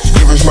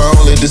 Leverage my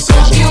only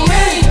decision.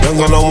 Young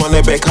gun on one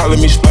that back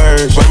calling me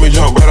splurge. Let me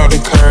jump right out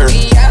the curb.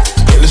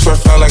 Make this rap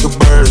fly like a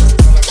bird.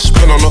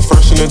 Spin on the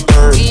first and the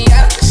third.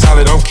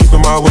 Solid, I'm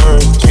keeping my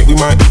word. Can't be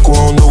my equal,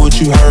 I don't know what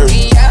you heard.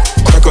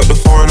 Crack up the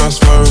foreign, I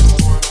swerve.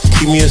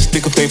 Keep me a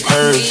stick if they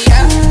purge.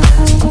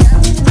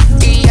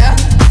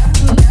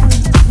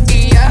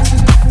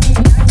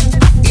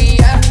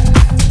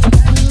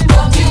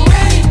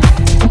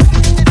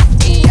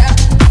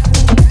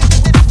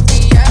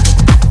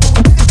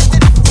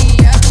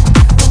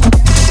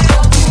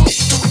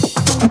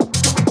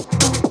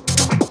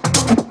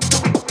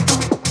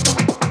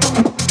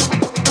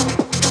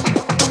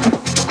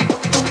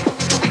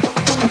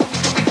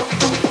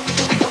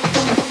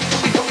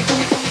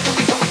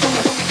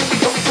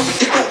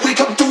 We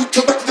come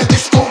to back to the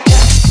disco.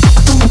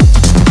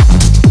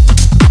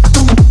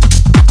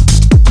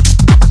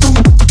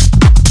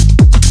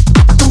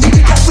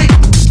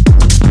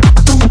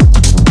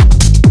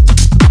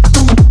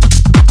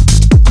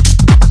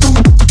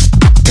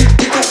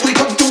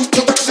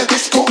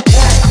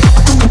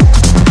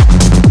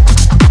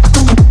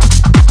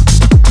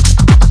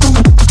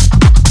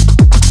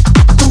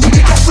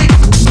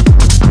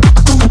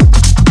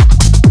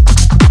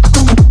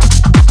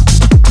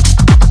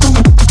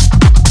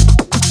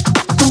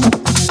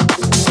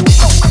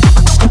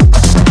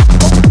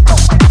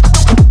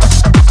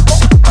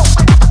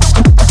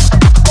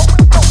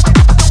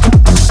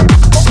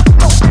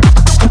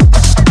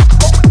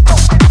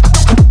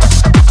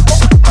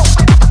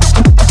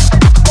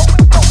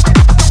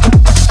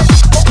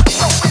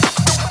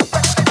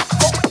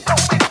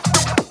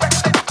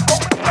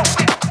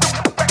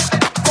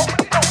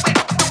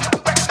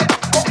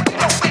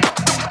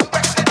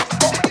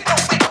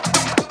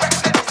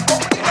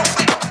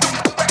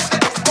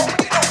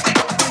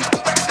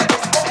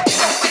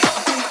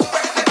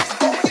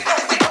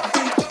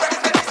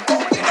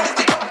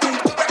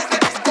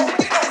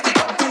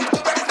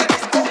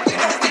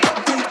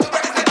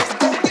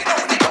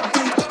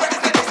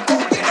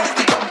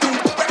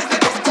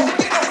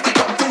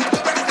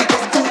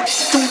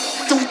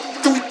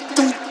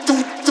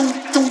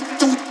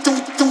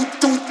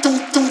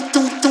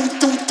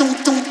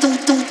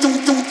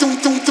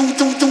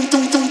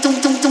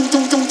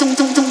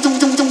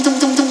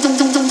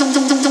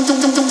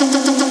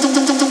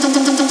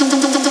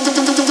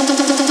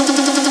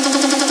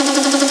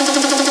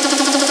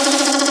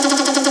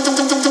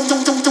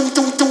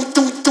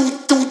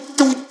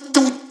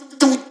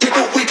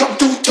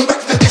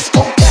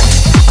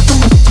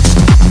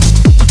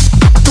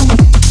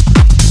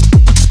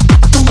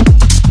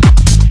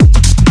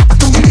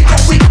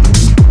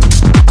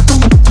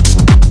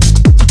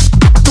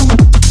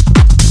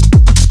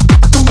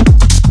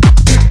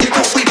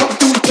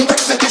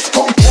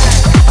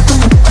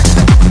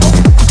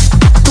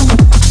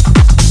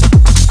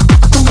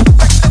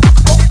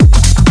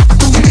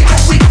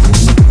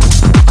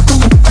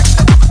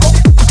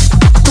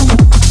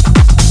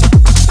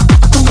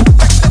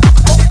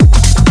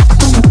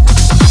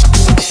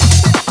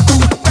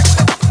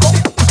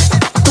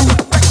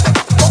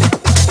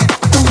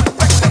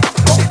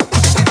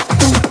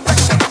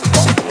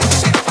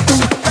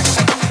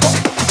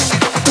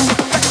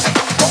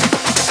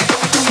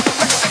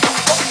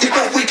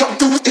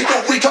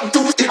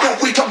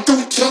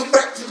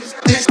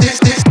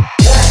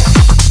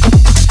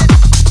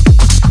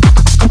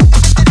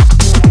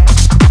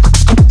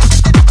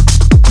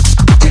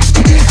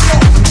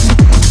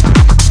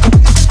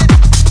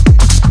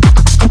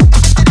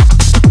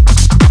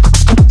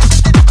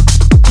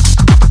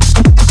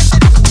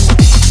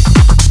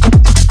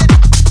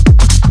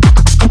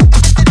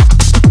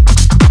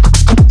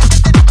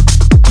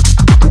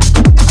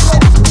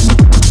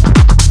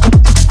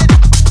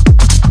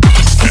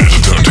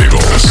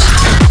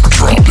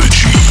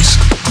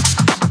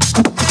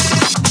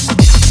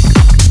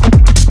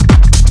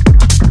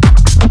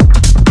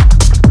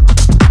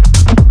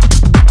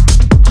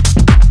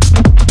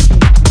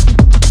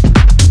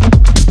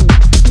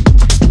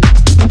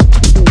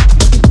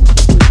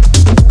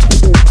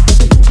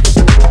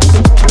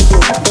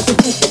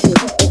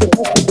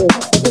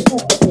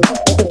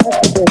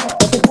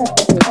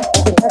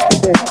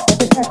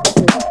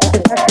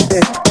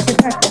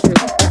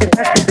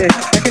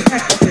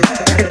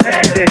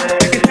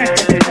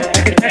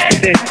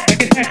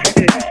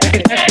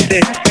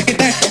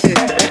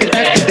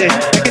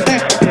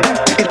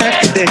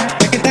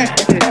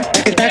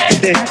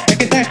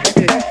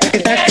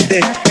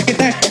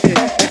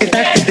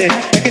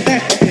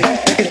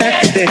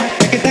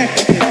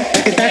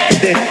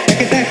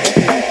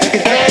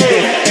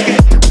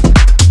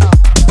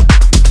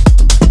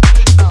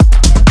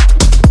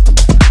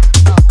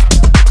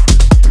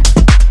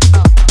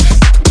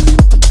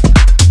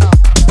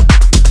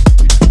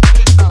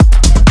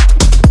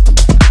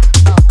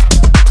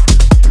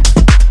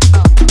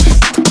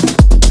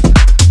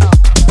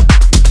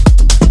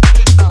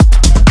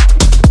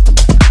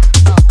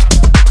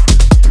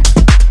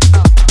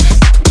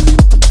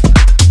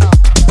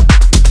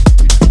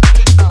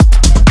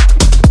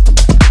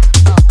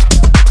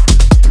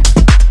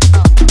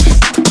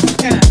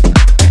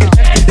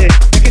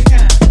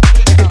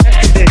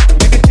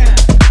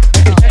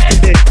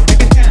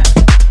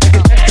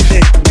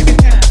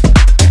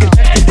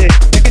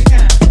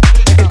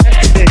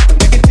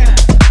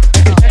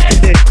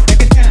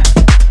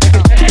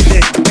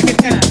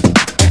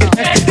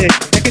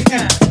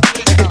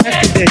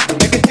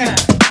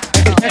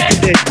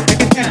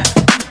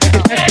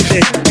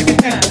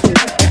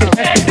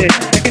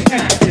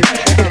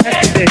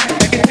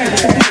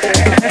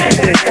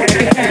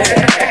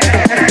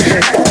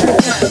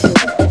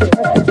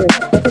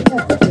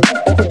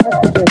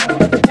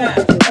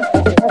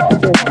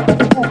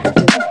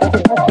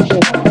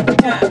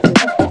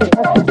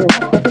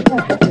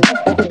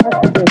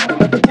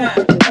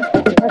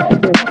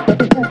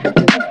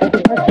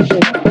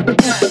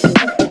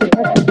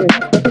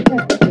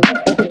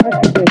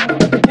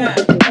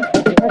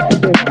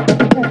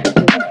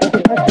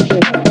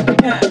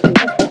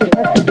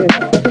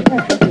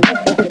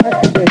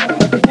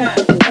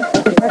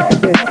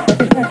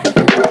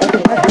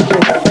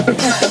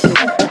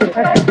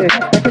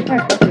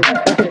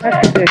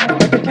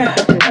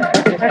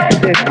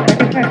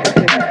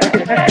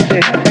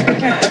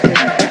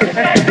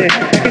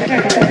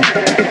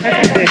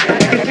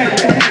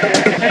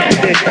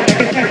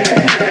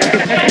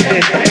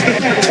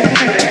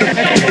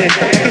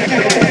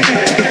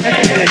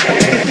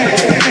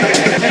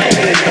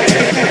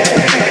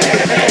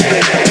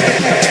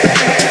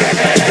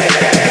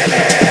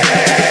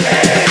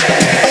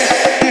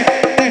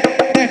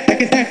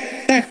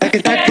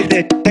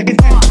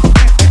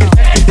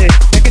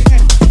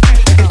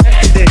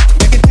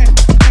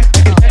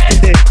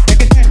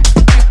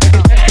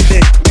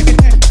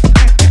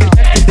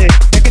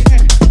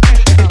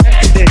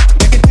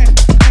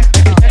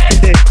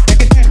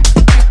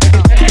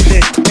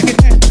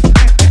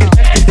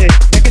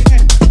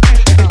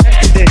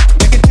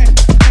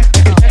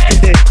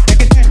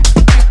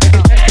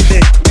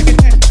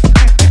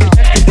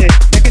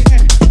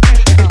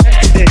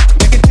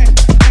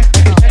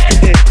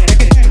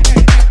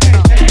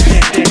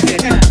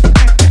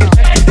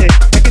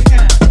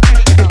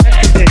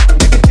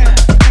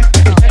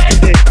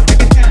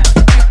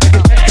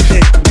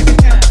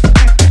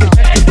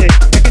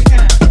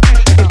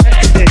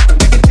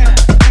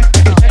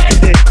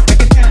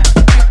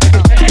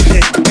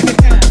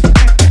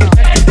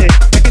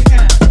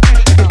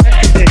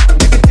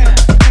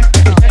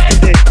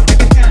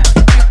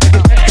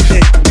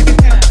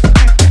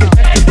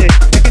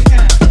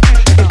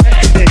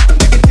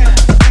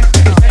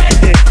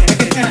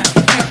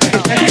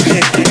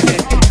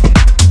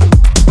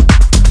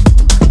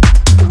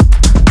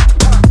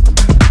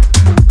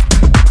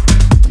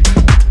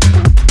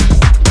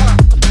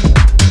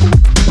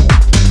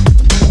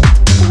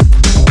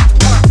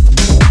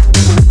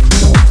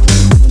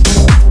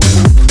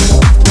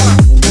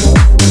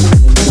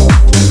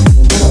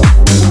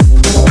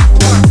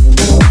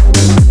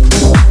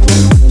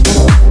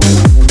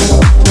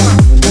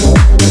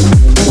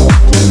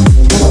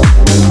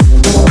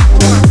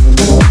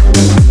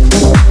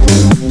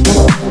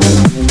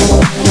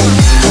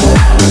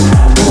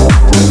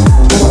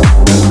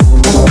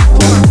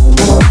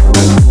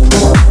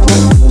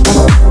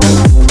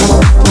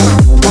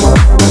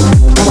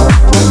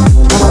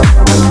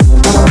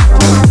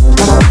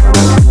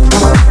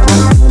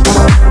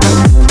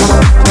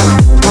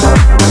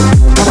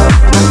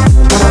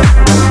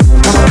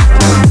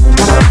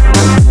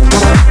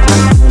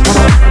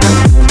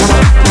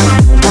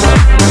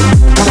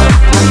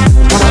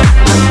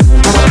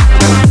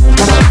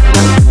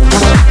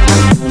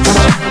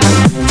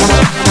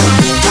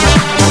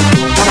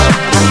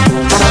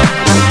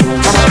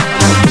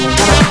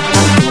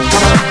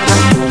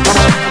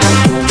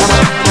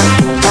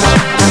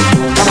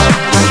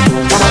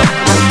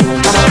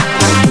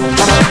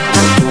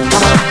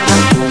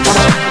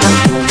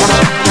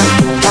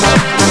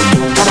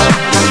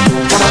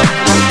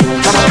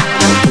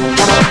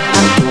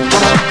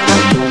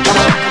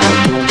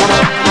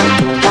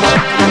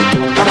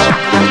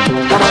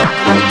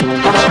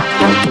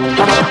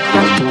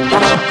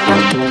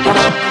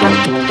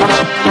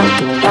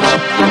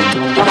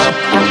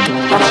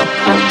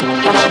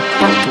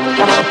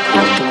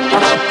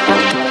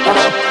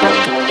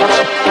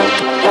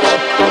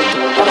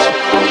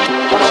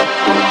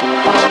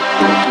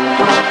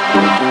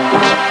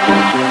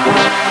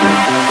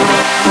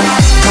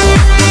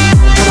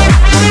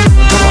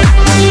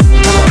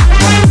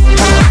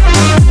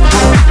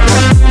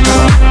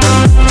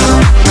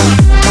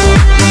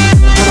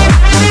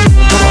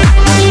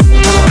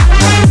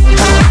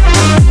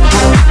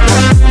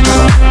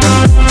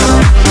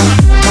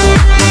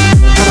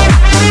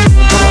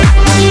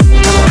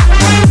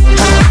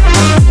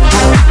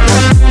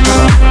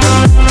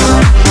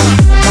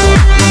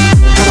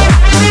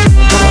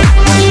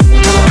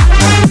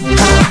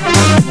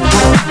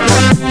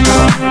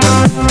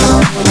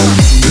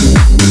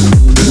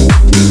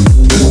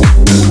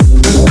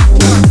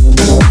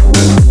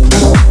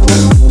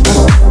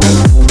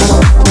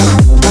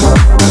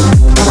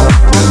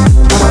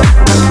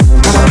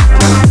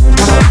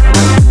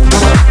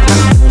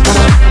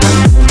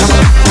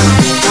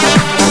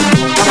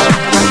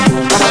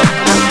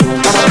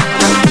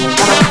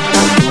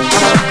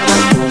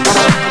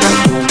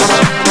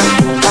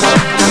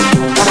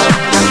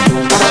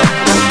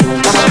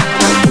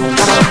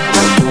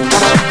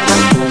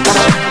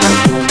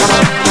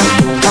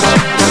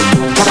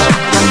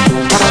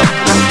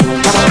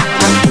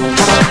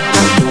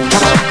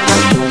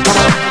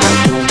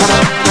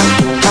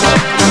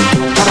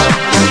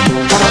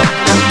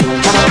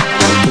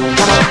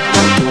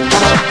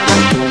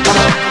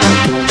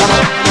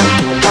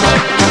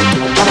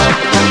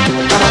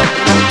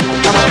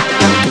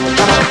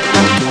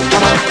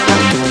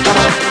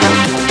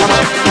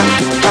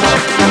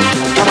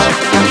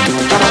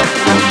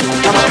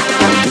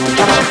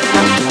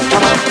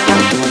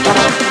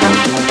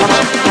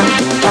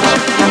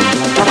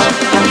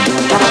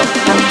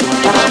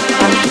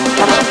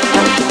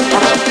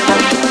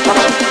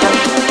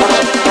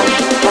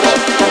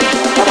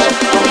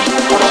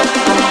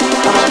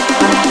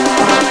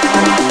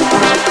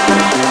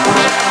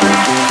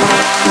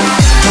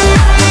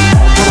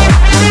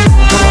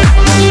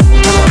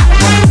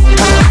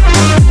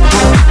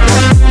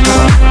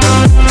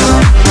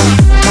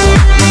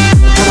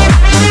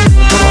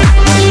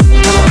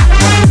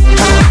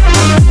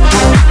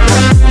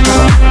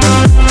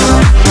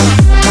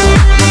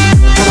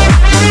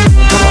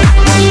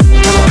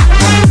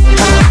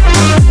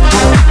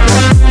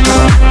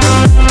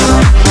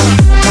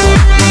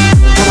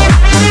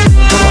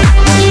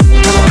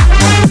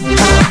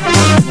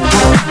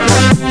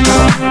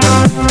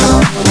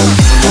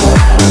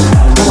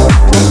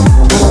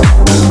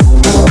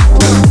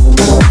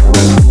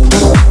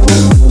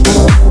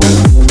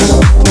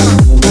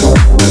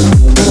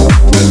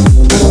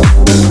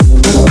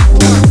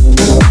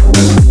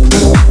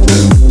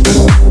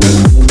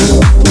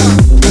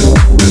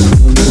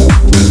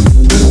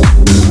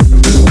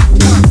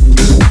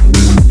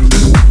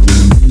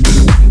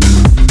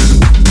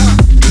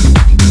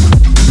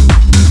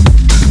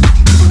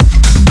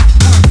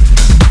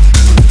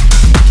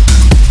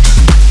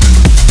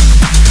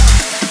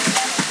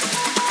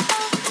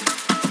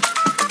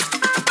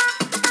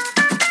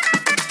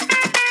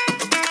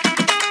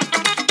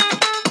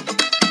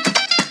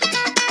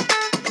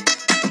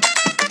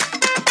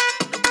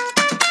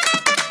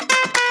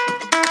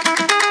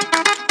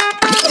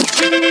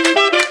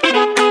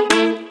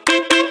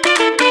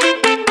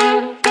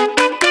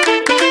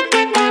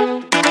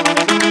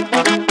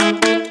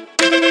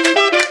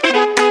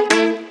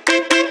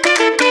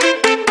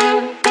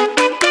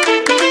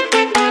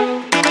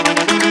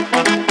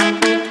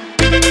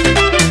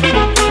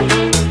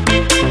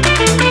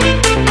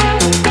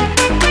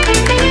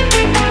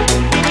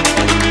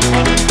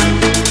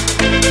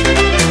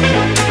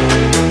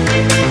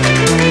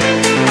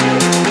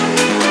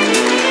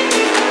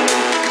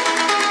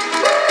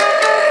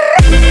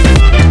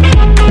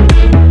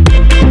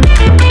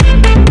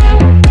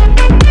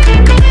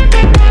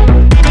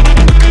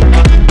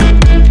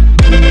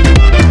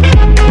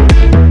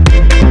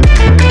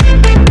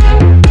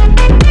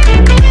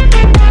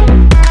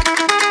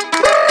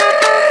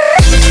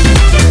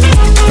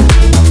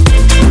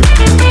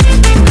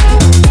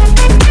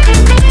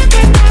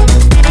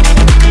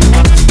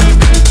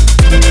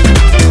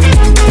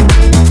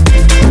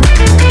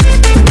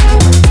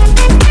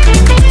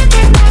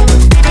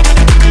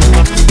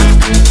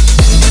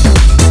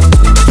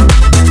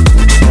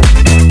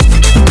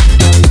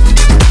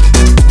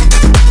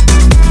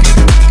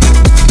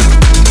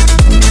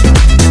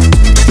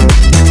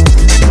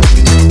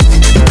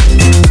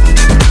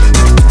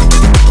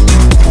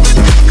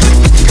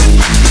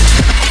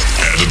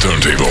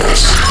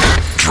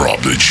 Drop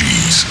the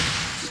cheese.